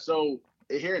yeah. So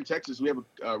here in Texas, we have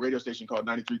a radio station called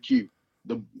 93Q.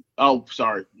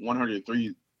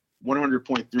 103,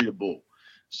 100.3 The Bull.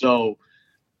 So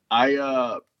I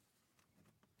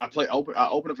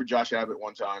opened up for Josh Abbott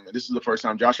one time, and this is the first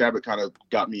time Josh Abbott kind of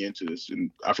got me into this, and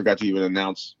I forgot to even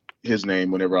announce his name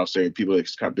whenever I was saying people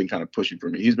have been kind of pushing for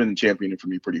me. He's been championing for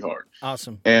me pretty hard.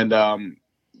 Awesome. And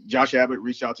Josh Abbott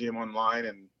reached out to him online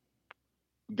and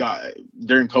got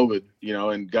during COVID,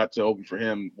 and got to open for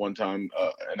him one time,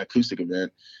 an acoustic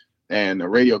event. And a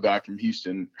radio guy from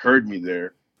Houston heard me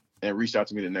there and reached out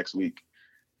to me the next week.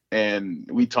 And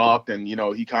we talked, and,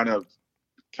 he kind of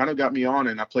got me on,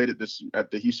 and I played at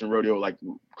the Houston Rodeo, like,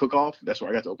 cook-off. That's where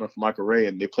I got to open up for Michael Ray,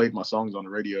 and they played my songs on the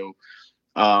radio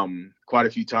quite a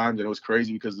few times. And it was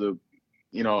crazy because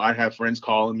I'd have friends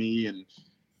calling me and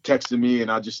texting me,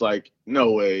 and I just like,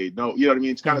 no way, no, you know what I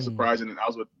mean? It's kind of surprising. And I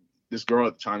was with this girl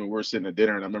at the time, and we were sitting at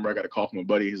dinner, and I remember I got a call from a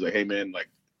buddy. He's like, hey man, like,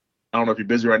 I don't know if you're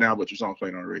busy right now, but your song's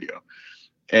playing on the radio.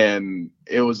 And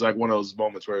it was like one of those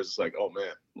moments where it's like, oh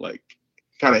man, like,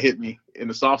 kind of hit me in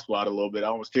the soft spot a little bit. I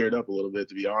almost teared up a little bit,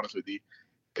 to be honest with you,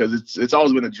 because it's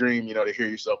always been a dream, to hear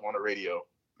yourself on the radio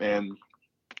and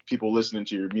people listening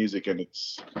to your music. And it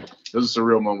was a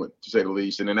surreal moment, to say the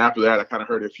least. And then after that, I kind of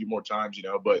heard it a few more times,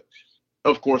 but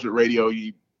of course with radio,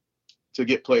 to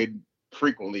get played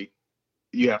frequently,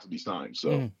 you have to be signed.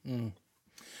 So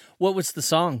What was the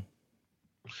song?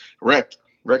 Wrecked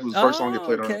was the first song they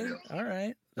played on the radio. All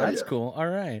right. That's cool. All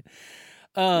right.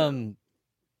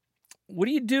 What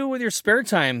do you do with your spare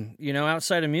time,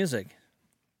 outside of music?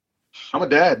 I'm a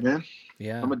dad, man.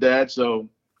 Yeah. I'm a dad, so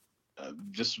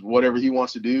just whatever he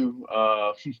wants to do,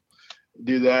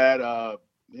 do that.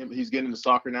 He's getting into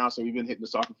soccer now, so we've been hitting the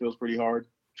soccer fields pretty hard,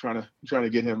 trying to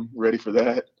get him ready for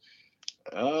that.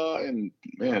 And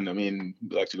man, I mean,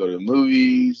 we like to go to the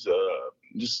movies,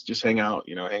 just hang out,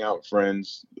 hang out with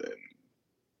friends. And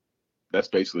that's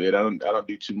basically it. I don't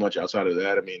do too much outside of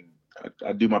that. I mean,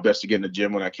 I do my best to get in the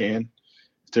gym when I can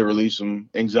to relieve some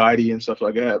anxiety and stuff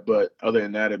like that. But other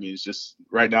than that, I mean, it's just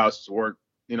right now it's just work,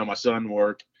 my son,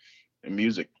 work, and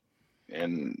music.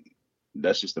 And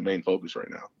that's just the main focus right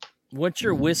now. What's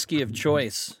your whiskey of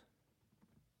choice?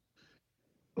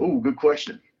 Oh, good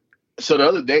question. So the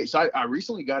other day, I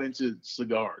recently got into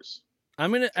cigars.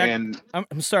 I'm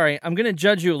sorry. I'm gonna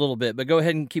judge you a little bit, but go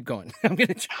ahead and keep going. I'm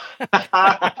gonna.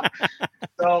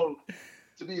 So,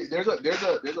 there's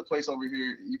a place over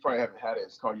here. You probably haven't had it.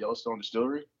 It's called Yellowstone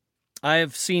Distillery. I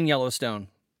have seen Yellowstone.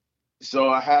 So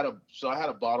I had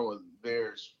a bottle of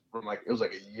theirs from it was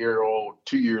like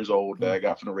 2 years old that I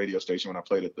got from the radio station when I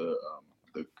played at the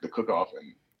cook-off,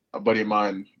 and a buddy of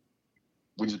mine,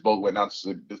 we just both went out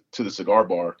to the cigar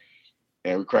bar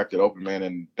and we cracked it open, man,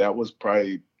 and that was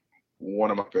probably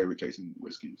one of my favorite tasting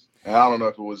whiskeys. And I don't know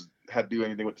if it had to do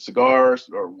anything with the cigars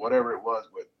or whatever it was,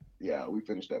 but yeah, we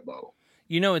finished that bottle.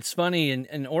 It's funny,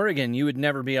 in Oregon, you would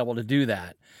never be able to do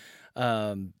that.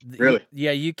 Really?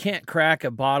 You can't crack a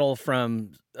bottle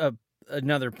from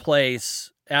another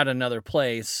place at another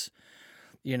place.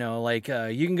 You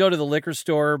can go to the liquor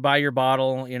store, buy your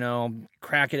bottle,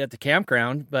 crack it at the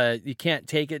campground, but you can't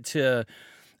take it to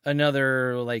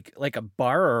another, like a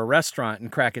bar or a restaurant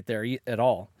and crack it there at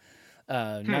all.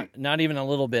 Not even a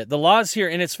little bit. The laws here,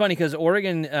 and it's funny because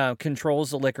Oregon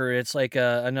controls the liquor. It's like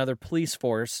another police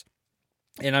force,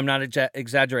 and I'm not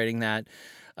exaggerating that.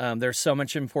 There's so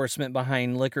much enforcement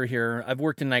behind liquor here. I've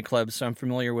worked in nightclubs, so I'm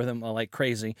familiar with them like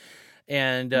crazy.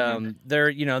 And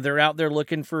they're out there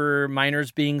looking for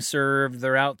minors being served.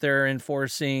 They're out there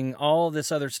enforcing all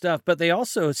this other stuff, but they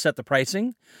also set the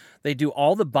pricing. They do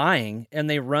all the buying, and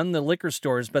they run the liquor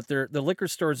stores, but the liquor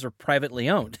stores are privately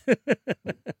owned.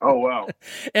 Oh, wow.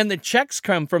 And the checks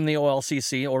come from the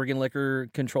OLCC, Oregon Liquor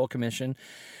Control Commission.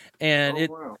 And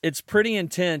it's pretty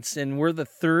intense, and we're the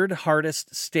third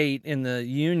hardest state in the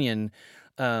union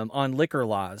on liquor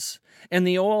laws. And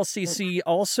the OLCC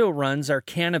also runs our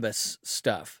cannabis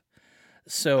stuff.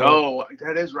 So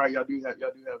that is right. Y'all do have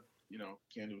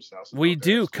cannabis houses. We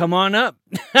do. Come on up.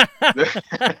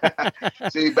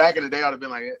 See, back in the day, I'd have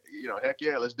been like, heck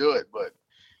yeah, let's do it. But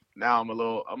now I'm a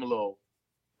little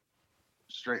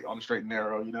straight on the straight and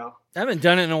narrow, I haven't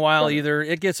done it in a while either.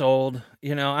 It gets old.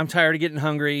 I'm tired of getting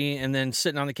hungry and then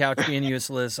sitting on the couch being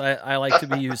useless. I like to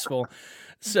be useful.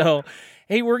 So,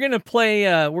 Hey, we're gonna play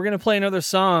another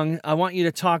song. I want you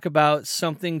to talk about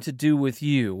Something to Do with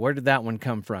You. Where did that one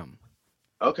come from?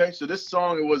 Okay, so this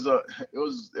song it was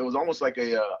almost like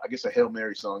I guess a Hail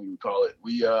Mary song you would call it.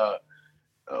 We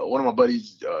one of my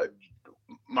buddies,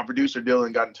 my producer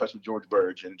Dylan, got in touch with George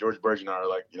Burge, and George Burge and I are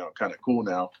like, kind of cool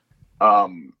now.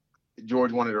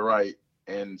 George wanted to write,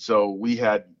 and so we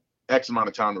had X amount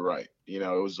of time to write. It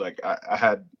was like I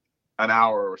had an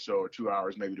hour or so, or 2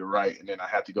 hours maybe to write, and then I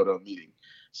had to go to a meeting.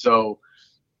 So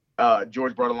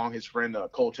George brought along his friend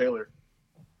Cole Taylor,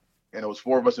 and it was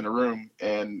 4 of us in the room,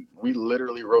 and we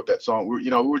literally wrote that song. We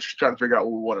were just trying to figure out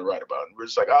what we want to write about, and we're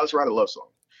just like, let's write a love song.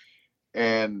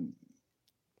 And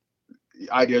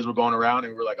ideas were going around,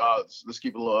 and we're like, let's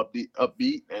keep it a little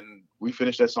upbeat, and we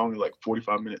finished that song in like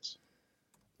 45 minutes.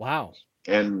 Wow.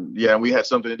 And yeah, we had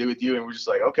Something to Do with You, and we're just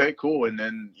like, okay, cool. And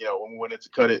then when we wanted to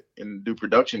cut it and do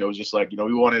production, it was just like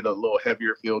we wanted a little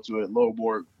heavier feel to it, a little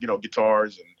more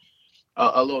guitars, and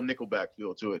a little Nickelback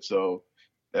feel to it. So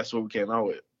that's what we came out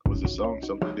with, was this song,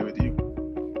 Something to Do with You.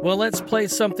 Well, let's play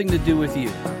Something to Do with You.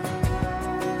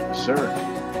 Sure.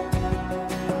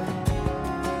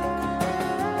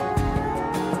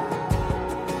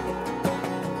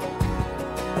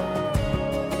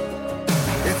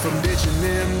 From ditching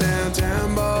them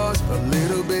downtown bars a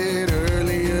little bit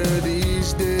earlier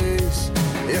these days.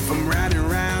 If I'm riding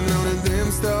around under them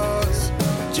stars,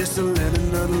 just to let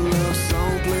another love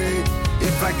song play.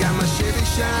 If I got my Chevy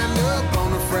shined up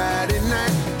on a Friday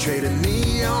night, trade a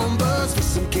neon bus for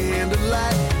some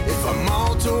candlelight. If I'm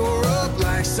all tore up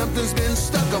like something's been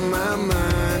stuck on my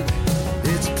mind,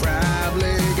 it's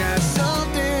probably got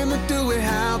something to do with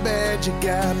how bad you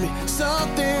got me.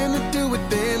 Something to do with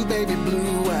them baby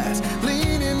blue eyes,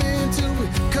 leaning into it,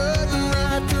 cutting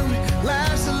right through it.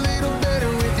 Life's a little better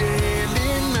with your hand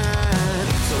in mine.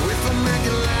 So if I'm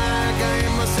acting like I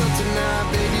am myself tonight,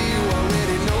 baby, you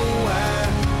already know why.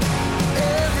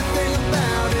 Everything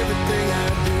about everything I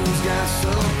do's got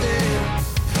something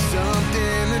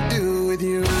to do with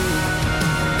you.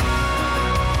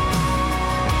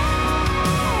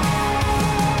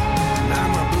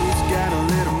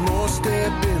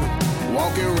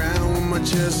 Walking around with my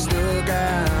chest stuck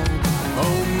out.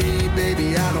 Oh me,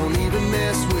 baby, I don't even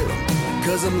mess with them,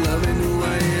 'cause I'm loving who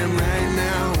I am right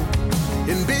now.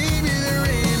 And baby, there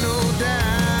ain't no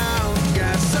doubt,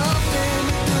 got something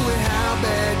to do with how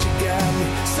bad you got me.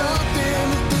 Something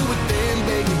to do with them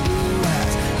baby blue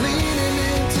eyes, leaning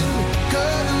into it,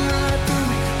 cutting right through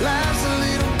it. Life's a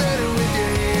little better with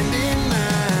your hand in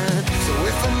mine. So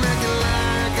if I'm acting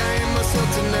like I am myself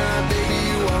tonight, baby,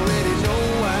 you already know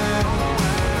why.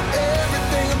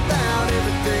 Everything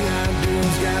I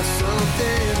do's got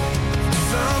something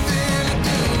to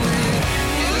do with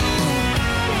you.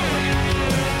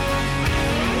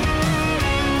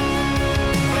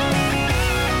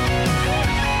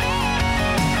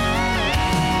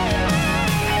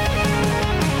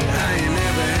 I ain't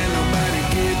never had nobody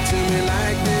get to me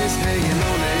like this, hanging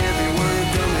on to every word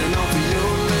coming off of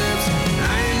your lips.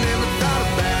 I ain't never thought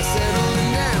about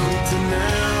settling down to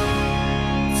now.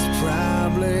 It's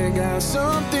probably got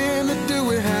something to do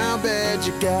with how bad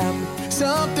you got me.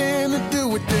 Something to do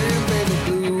with them baby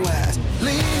blue eyes,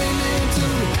 leaning into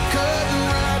it, cutting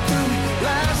right through it.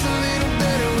 Life's a little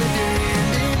better with your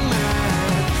hand in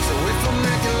mine. So if I'm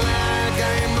acting like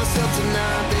I ain't myself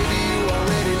tonight, baby, you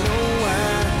already know why.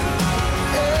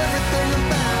 Everything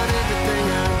about everything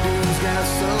I do's got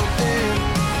something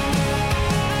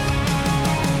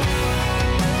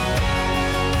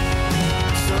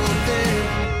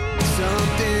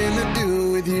to do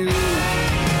with you.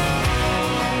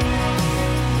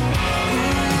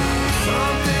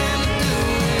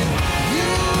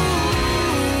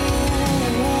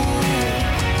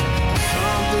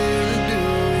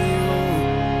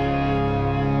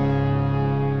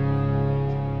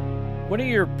 What are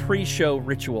your pre-show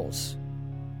rituals?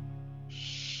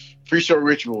 Pre-show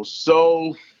rituals.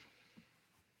 So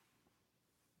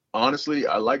honestly,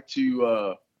 I like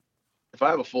to if I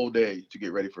have a full day to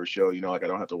get ready for a show, like I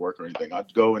don't have to work or anything,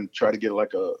 I'd go and try to get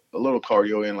like a little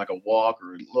cardio in, like a walk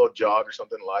or a little jog or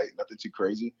something light, nothing too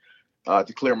crazy,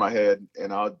 to clear my head.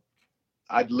 And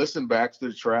I'd listen back to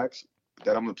the tracks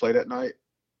that I'm gonna play that night,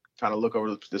 kind of look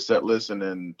over the set list, and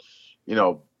then,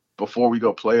 before we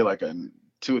go play, like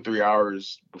 2 or 3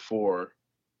 hours before,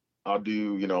 I'll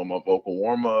do, my vocal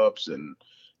warm-ups, and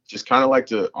just kind of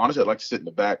honestly, I'd like to sit in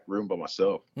the back room by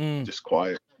myself, just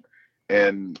quiet.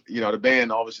 And, the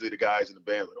band, obviously the guys in the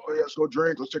band, like, oh yeah, let's go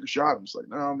drink, let's take a shot. I'm just like,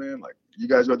 no, man, like, you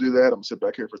guys go do that. I'm gonna sit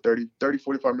back here for 30,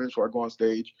 45 minutes before I go on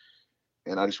stage,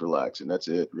 and I just relax, and that's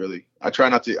it, really. I try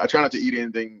not to eat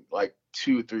anything like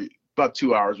about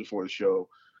 2 hours before the show.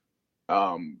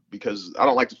 because I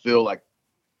don't like to feel like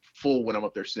full when I'm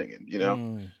up there singing, you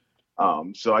know.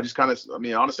 So I just kind of, I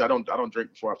mean, honestly, I don't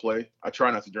drink before I play. I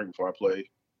try not to drink before I play.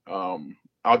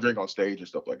 I'll drink on stage and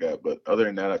stuff like that, but other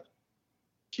than that, I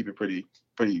keep it pretty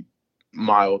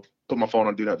mild. Put my phone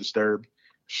on do not disturb.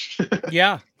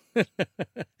 Yeah.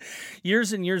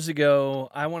 Years and years ago,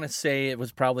 I want to say it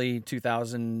was probably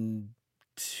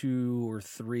 2002 or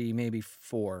 3, maybe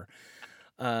 4.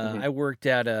 I worked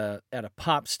at a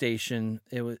pop station.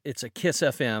 It's a Kiss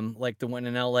FM, like the one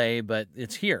in LA, but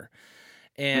it's here.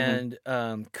 And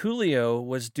Coolio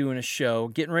was doing a show,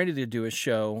 getting ready to do a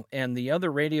show, and the other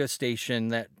radio station,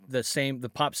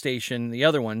 the pop station, the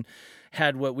other one,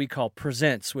 had what we call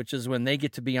presents, which is when they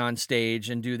get to be on stage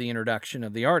and do the introduction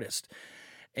of the artist.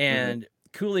 And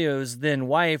Coolio's then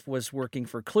wife was working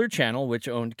for Clear Channel, which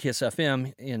owned Kiss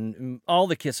FM, in all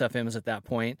the Kiss FMs at that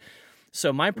point.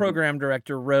 So my program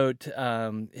director wrote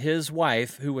his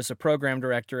wife, who was a program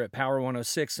director at Power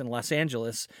 106 in Los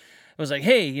Angeles. I was like,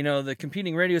 hey, you know, the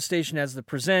competing radio station has the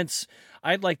presents.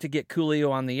 I'd like to get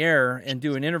Coolio on the air and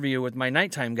do an interview with my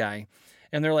nighttime guy.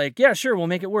 And they're like, yeah, sure, we'll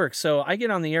make it work. So I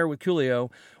get on the air with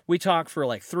Coolio. We talk for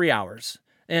like 3 hours.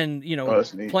 And, you know,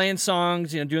 playing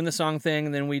songs, you know, doing the song thing.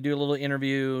 And then we do a little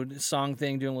interview, song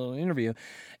thing, doing a little interview.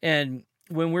 And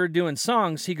when we're doing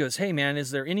songs, he goes, hey, man,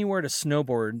 is there anywhere to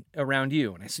snowboard around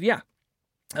you? And I said, yeah.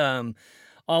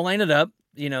 I'll line it up.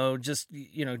 Just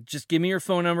give me your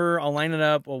phone number. I'll line it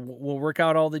up. We'll work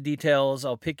out all the details.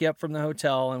 I'll pick you up from the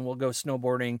hotel and we'll go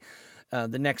snowboarding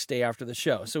the next day after the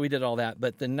show. So we did all that.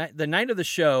 But the night of the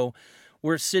show,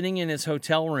 we're sitting in his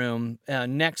hotel room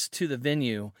next to the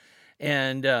venue,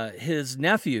 and his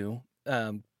nephew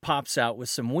pops out with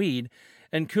some weed,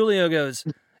 and Coolio goes,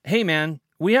 hey, man,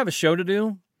 we have a show to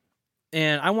do,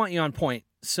 and I want you on point,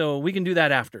 so we can do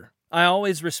that after. I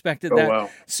always respected that.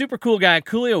 Wow. Super cool guy.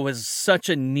 Coolio was such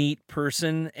a neat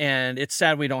person, and it's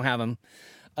sad we don't have him.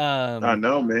 I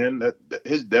know, man. That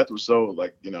his death was so,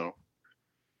 like, you know,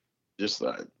 just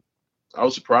I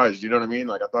was surprised. You know what I mean?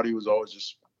 Like, I thought he was always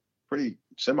just pretty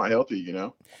semi-healthy, you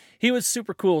know? He was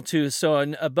super cool, too.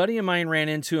 So a buddy of mine ran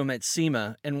into him at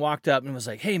SEMA and walked up and was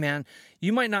like, hey, man,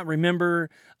 you might not remember.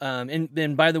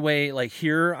 And by the way, like,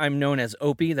 here I'm known as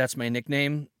Opie. That's my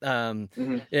nickname.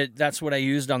 That's what I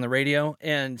used on the radio.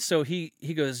 And so he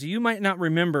goes, you might not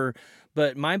remember,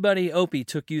 but my buddy Opie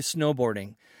took you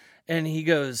snowboarding. And he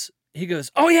goes,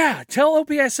 oh, yeah, tell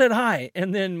Opie I said hi.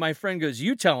 And then my friend goes,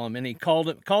 you tell him. And he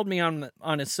called me on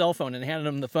his cell phone and handed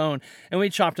him the phone. And we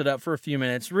chopped it up for a few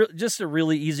minutes. Just a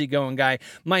really easygoing guy.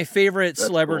 My favorite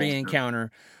celebrity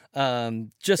encounter.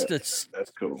 Just that's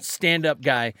cool. Stand-up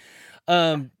guy.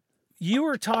 You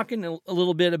were talking a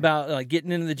little bit about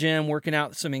getting into the gym, working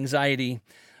out, some anxiety.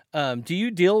 Do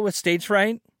you deal with stage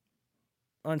fright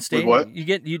on stage? With what?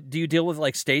 Do you deal with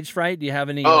like stage fright? Do you have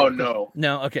any? Oh, no.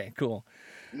 No. Okay, cool.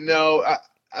 No,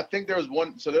 I think there was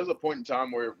a point in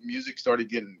time where music started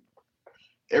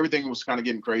everything was kind of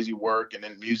getting crazy, work and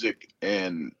then music.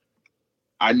 And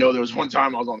I know there was one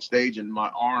time I was on stage and my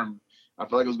arm, I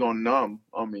felt like it was going numb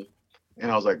on me. And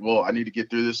I was like, well, I need to get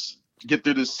through this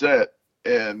set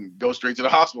and go straight to the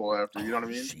hospital after, you know what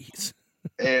I mean? Jeez.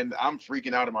 And I'm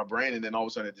freaking out in my brain. And then all of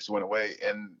a sudden it just went away.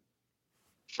 And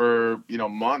for,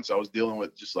 months I was dealing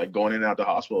with just like going in and out the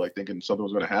hospital, like thinking something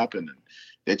was going to happen. And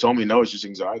they told me, no, it's just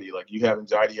anxiety. Like, you have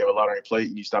anxiety, you have a lot on your plate,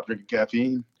 and you stop drinking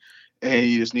caffeine, and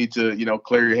you just need to,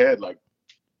 clear your head, like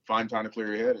find time to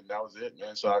clear your head. And that was it,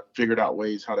 man. So I figured out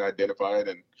ways how to identify it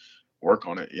and work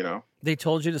on it, They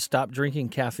told you to stop drinking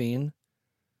caffeine?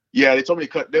 Yeah, they told me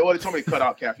to cut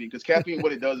out caffeine, because caffeine,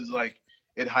 what it does is like,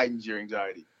 it heightens your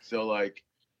anxiety. So like,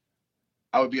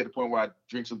 I would be at the point where I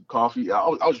drink some coffee. I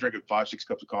was drinking 5-6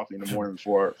 cups of coffee in the morning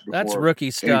before That's rookie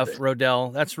stuff, anything.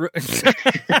 Rodell. That's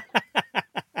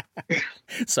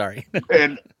sorry.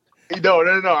 And no.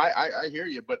 I hear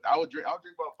you, but I'll drink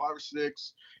about 5 or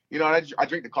 6. I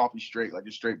drink the coffee straight, like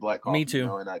just straight black coffee. Me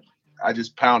too. And I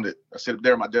just pound it. I sit up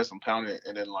there at my desk and pound it,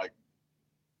 and then like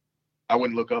I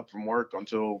wouldn't look up from work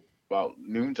until about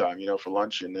noontime, for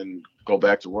lunch, and then go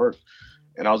back to work.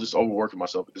 And I was just overworking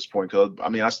myself at this point,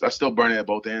 because I still burn it at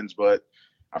both ends, but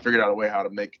I figured out a way how to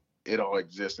make it all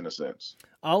exist in a sense.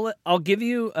 I'll give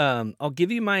you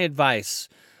my advice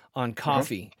on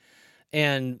coffee.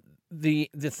 And the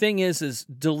thing is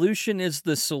dilution is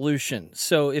the solution.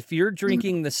 So if you're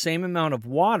drinking the same amount of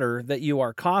water that you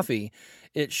are coffee,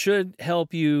 it should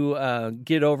help you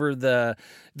get over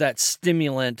that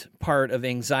stimulant part of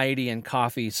anxiety and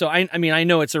coffee. So I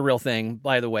know it's a real thing,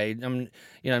 by the way. I'm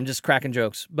just cracking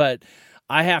jokes, but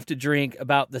I have to drink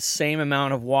about the same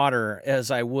amount of water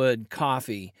as I would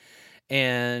coffee.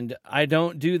 And I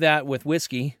don't do that with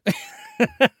whiskey.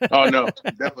 Oh no,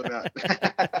 definitely not.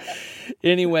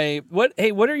 Anyway, what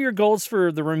are your goals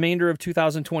for the remainder of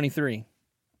 2023?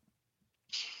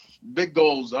 Big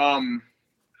goals. I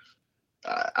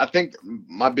think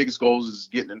my biggest goals is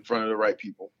getting in front of the right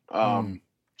people.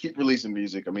 Keep releasing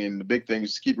music. I mean, the big thing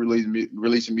is keep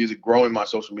releasing music, growing my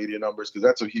social media numbers, because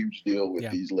that's a huge deal with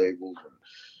these labels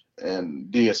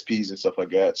and DSPs and stuff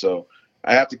like that. So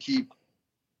I have to keep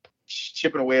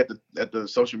chipping away at the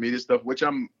social media stuff, which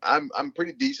I'm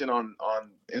pretty decent on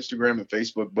Instagram and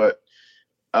Facebook, but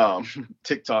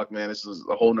TikTok, man, this is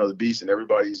a whole nother beast, and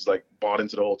everybody's like bought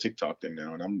into the whole TikTok thing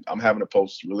now, and I'm having to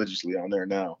post religiously on there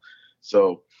now.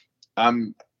 So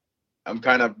I'm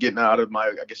kind of getting out of my,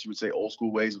 I guess you would say, old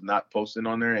school ways of not posting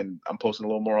on there, and I'm posting a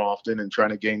little more often and trying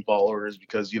to gain followers,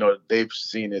 because they've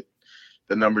seen it,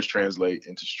 the numbers translate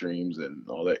into streams and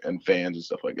all that, and fans and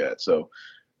stuff like that. So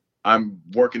I'm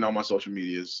working on my social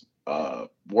medias,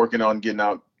 working on getting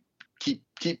out, keep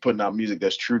putting out music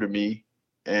that's true to me,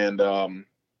 and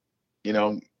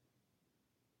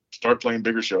start playing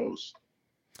bigger shows.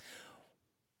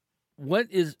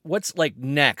 What's like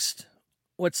next?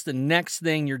 What's the next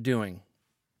thing you're doing?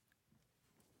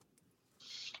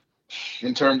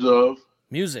 In terms of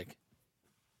music?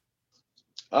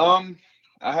 I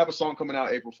have a song coming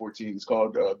out April 14th. It's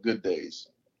called Good Days.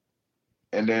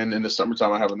 And then in the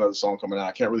summertime, I have another song coming out.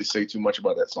 I can't really say too much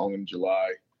about that song in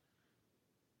July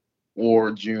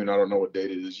or June. I don't know what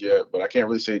date it is yet, but I can't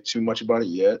really say too much about it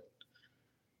yet,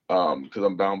 because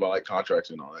I'm bound by like contracts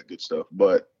and all that good stuff.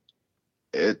 But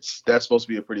that's supposed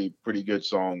to be a pretty good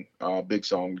song, big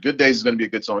song. Good Days is going to be a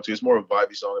good song too. It's more of a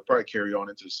vibey song. It'll probably carry on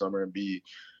into the summer and be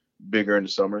bigger in the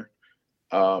summer.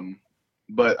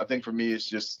 But I think for me, it's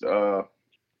just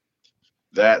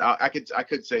that I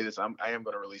could say this. I am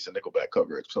going to release a Nickelback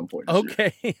cover at some point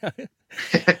this year.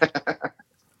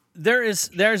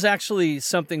 There's actually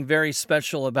something very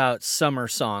special about summer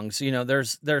songs.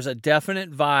 There's a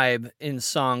definite vibe in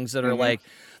songs that are like,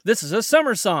 this is a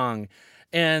summer song,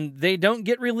 and they don't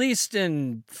get released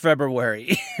in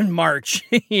February and March,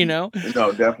 No,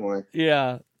 definitely.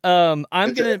 Yeah. Go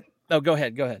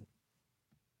ahead.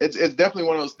 It's definitely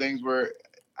one of those things where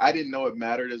I didn't know it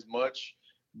mattered as much,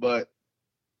 but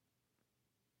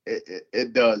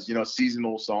it does.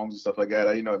 Seasonal songs and stuff like that.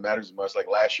 I didn't know it matters as much. Like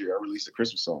last year, I released a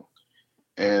Christmas song,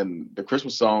 and the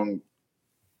Christmas song,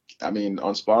 I mean,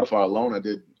 on Spotify alone, I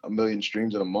did 1 million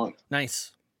streams in a month.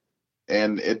 Nice.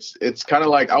 And it's kind of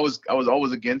like I was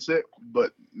always against it,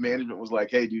 but management was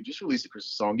like, "Hey, dude, just release a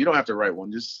Christmas song. You don't have to write one.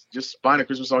 Just find a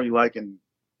Christmas song you like and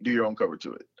do your own cover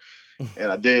to it."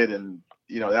 And I did, and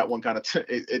that one kind of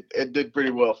it did pretty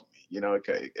well for me.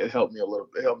 It helped me a little.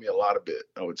 It helped me a lot a bit,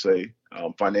 I would say,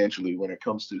 financially when it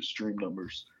comes to stream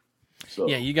numbers. So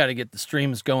yeah, you got to get the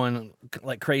streams going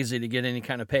like crazy to get any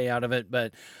kind of pay out of it,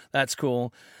 but that's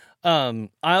cool.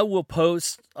 I will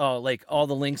post like all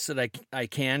the links that I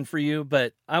can for you,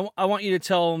 but I want you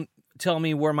to tell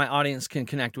me where my audience can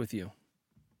connect with you.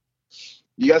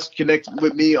 You guys connect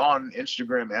with me on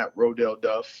Instagram at Rodell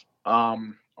Duff,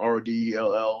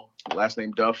 RODELL, last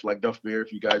name Duff, like Duff Beer,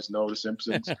 if you guys know The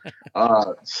Simpsons.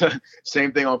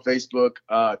 Same thing on Facebook,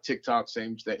 TikTok,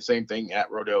 same thing at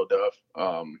Rodell Duff,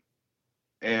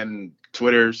 and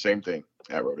Twitter, same thing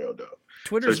at Rodell Duff.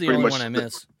 Twitter's the only one I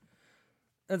miss.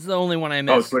 That's the only one I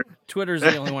miss. Oh, Twitter's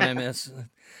the only one I miss.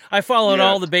 I followed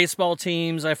all the baseball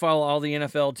teams. I follow all the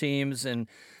NFL teams, and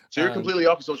so you're completely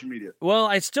off of social media. Well,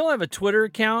 I still have a Twitter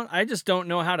account. I just don't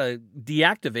know how to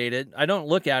deactivate it. I don't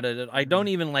look at it. I don't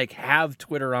even have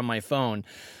Twitter on my phone.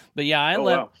 But yeah, I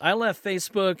left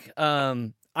Facebook.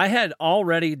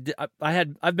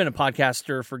 I've been a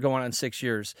podcaster for going on 6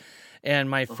 years, and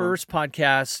my first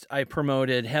podcast I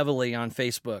promoted heavily on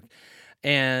Facebook.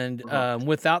 And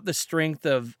without the strength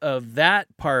of that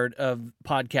part of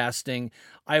podcasting,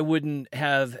 I wouldn't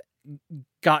have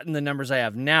gotten the numbers I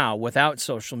have now without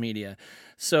social media.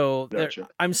 So gotcha.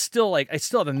 I still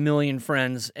have 1 million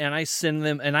friends, and I send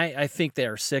them, and I think they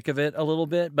are sick of it a little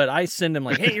bit, but I send them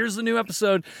like, hey, here's the new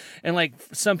episode. And like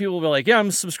some people will be like, yeah,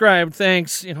 I'm subscribed.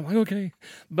 Thanks. I'm like, okay.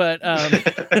 But,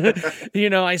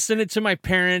 I send it to my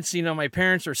parents. My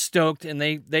parents are stoked, and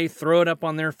they throw it up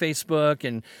on their Facebook,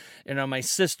 and, my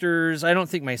sisters, I don't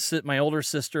think my older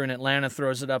sister in Atlanta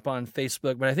throws it up on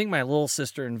Facebook, but I think my little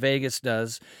sister in Vegas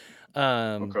does.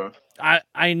 Okay.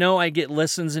 I know I get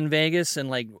listens in Vegas and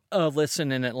like a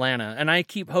listen in Atlanta, and I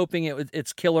keep hoping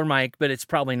it's Killer Mike, but it's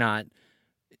probably not.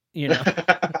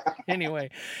 Anyway,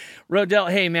 Rodell,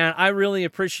 hey man, I really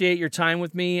appreciate your time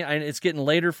with me. It's getting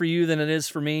later for you than it is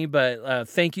for me, but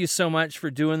thank you so much for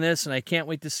doing this, and I can't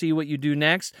wait to see what you do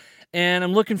next. And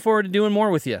I'm looking forward to doing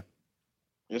more with you.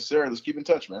 Yes, sir. Let's keep in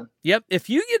touch, man. Yep. If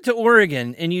you get to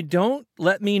Oregon and you don't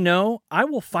let me know, I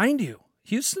will find you.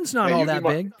 Houston's not Man, all you that be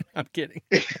my- big. I'm kidding.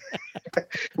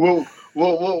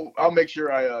 I'll make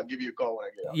sure I give you a call when I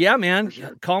get out. Yeah, man.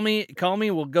 Sure. Call me.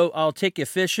 We'll go. I'll take you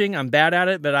fishing. I'm bad at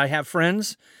it, but I have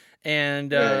friends, and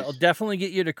Nice. I'll definitely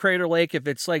get you to Crater Lake if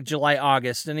it's like July,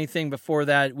 August. Anything before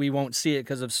that, we won't see it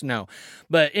because of snow.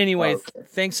 But anyway, Okay.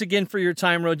 thanks again for your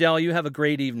time, Rodell. You have a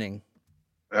great evening.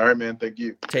 All right, man. Thank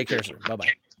you. Take care, sir.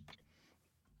 Bye-bye.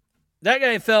 That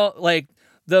guy felt like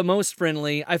the most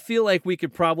friendly. I feel like we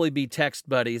could probably be text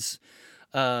buddies.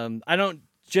 I don't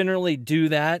generally do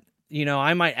that. You know,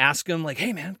 I might ask him like,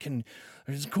 hey man,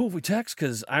 is it cool if we text?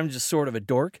 Cause I'm just sort of a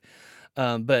dork.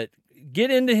 But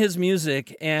get into his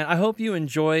music, and I hope you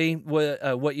enjoy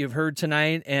what you've heard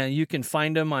tonight, and you can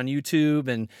find him on YouTube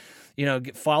and, you know,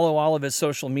 follow all of his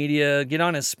social media, get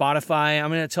on his Spotify. I'm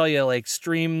going to tell you, like,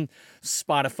 stream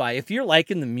Spotify. If you're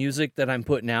liking the music that I'm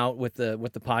putting out with the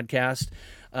podcast,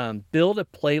 build a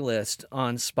playlist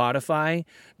on Spotify,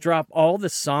 drop all the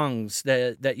songs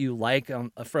that you like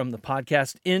from the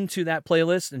podcast into that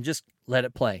playlist, and just let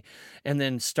it play, and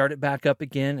then start it back up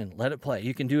again and let it play.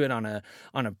 You can do it on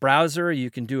a browser. You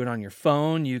can do it on your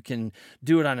phone. You can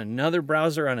do it on another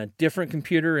browser on a different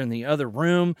computer in the other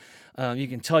room. You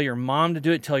can tell your mom to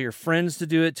do it, tell your friends to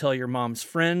do it, tell your mom's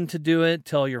friend to do it,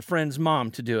 tell your friend's mom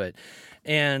to do it.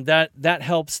 And that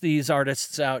helps these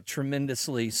artists out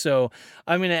tremendously. So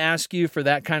I'm going to ask you for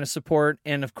that kind of support.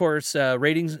 And of course,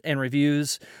 ratings and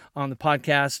reviews on the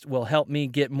podcast will help me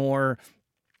get more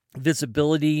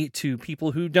visibility to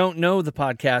people who don't know the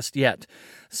podcast yet.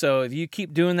 So if you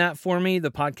keep doing that for me,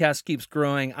 the podcast keeps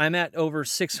growing. I'm at over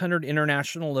 600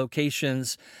 international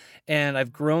locations, and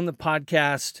I've grown the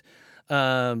podcast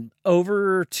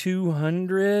over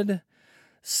 200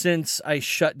 since I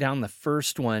shut down the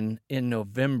first one in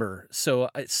November. So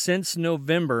since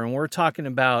November, and we're talking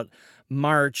about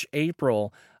March,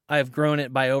 April, I've grown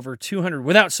it by over 200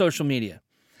 without social media.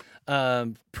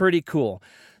 Pretty cool.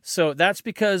 So that's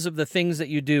because of the things that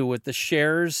you do with the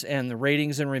shares and the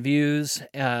ratings and reviews.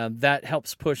 That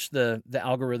helps push the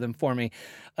algorithm for me.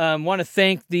 Want to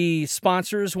thank the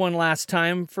sponsors one last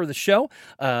time for the show.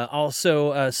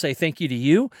 Also say thank you to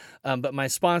you. But my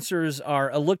sponsors are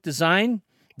A Look Design.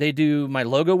 They do my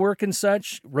logo work and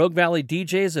such. Rogue Valley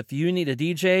DJs. If you need a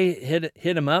DJ,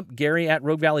 hit him up. Gary at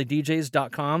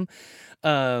roguevalleydjs.com.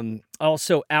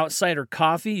 Also Outsider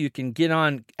Coffee. You can get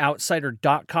on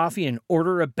outsider.coffee and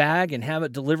order a bag and have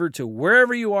it delivered to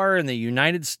wherever you are in the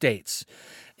United States.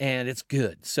 And it's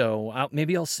good. So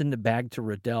maybe I'll send a bag to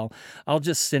Rodell. I'll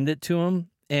just send it to him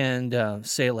and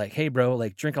say like, hey bro,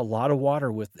 like drink a lot of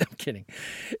water with them. I'm kidding.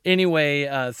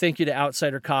 Anyway, thank you to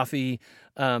Outsider Coffee,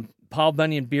 Paul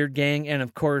Bunyan Beard Gang, and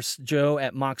of course, Joe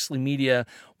at Moxley Media.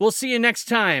 We'll see you next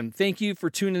time. Thank you for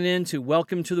tuning in to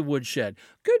Welcome to the Woodshed.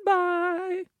 Goodbye.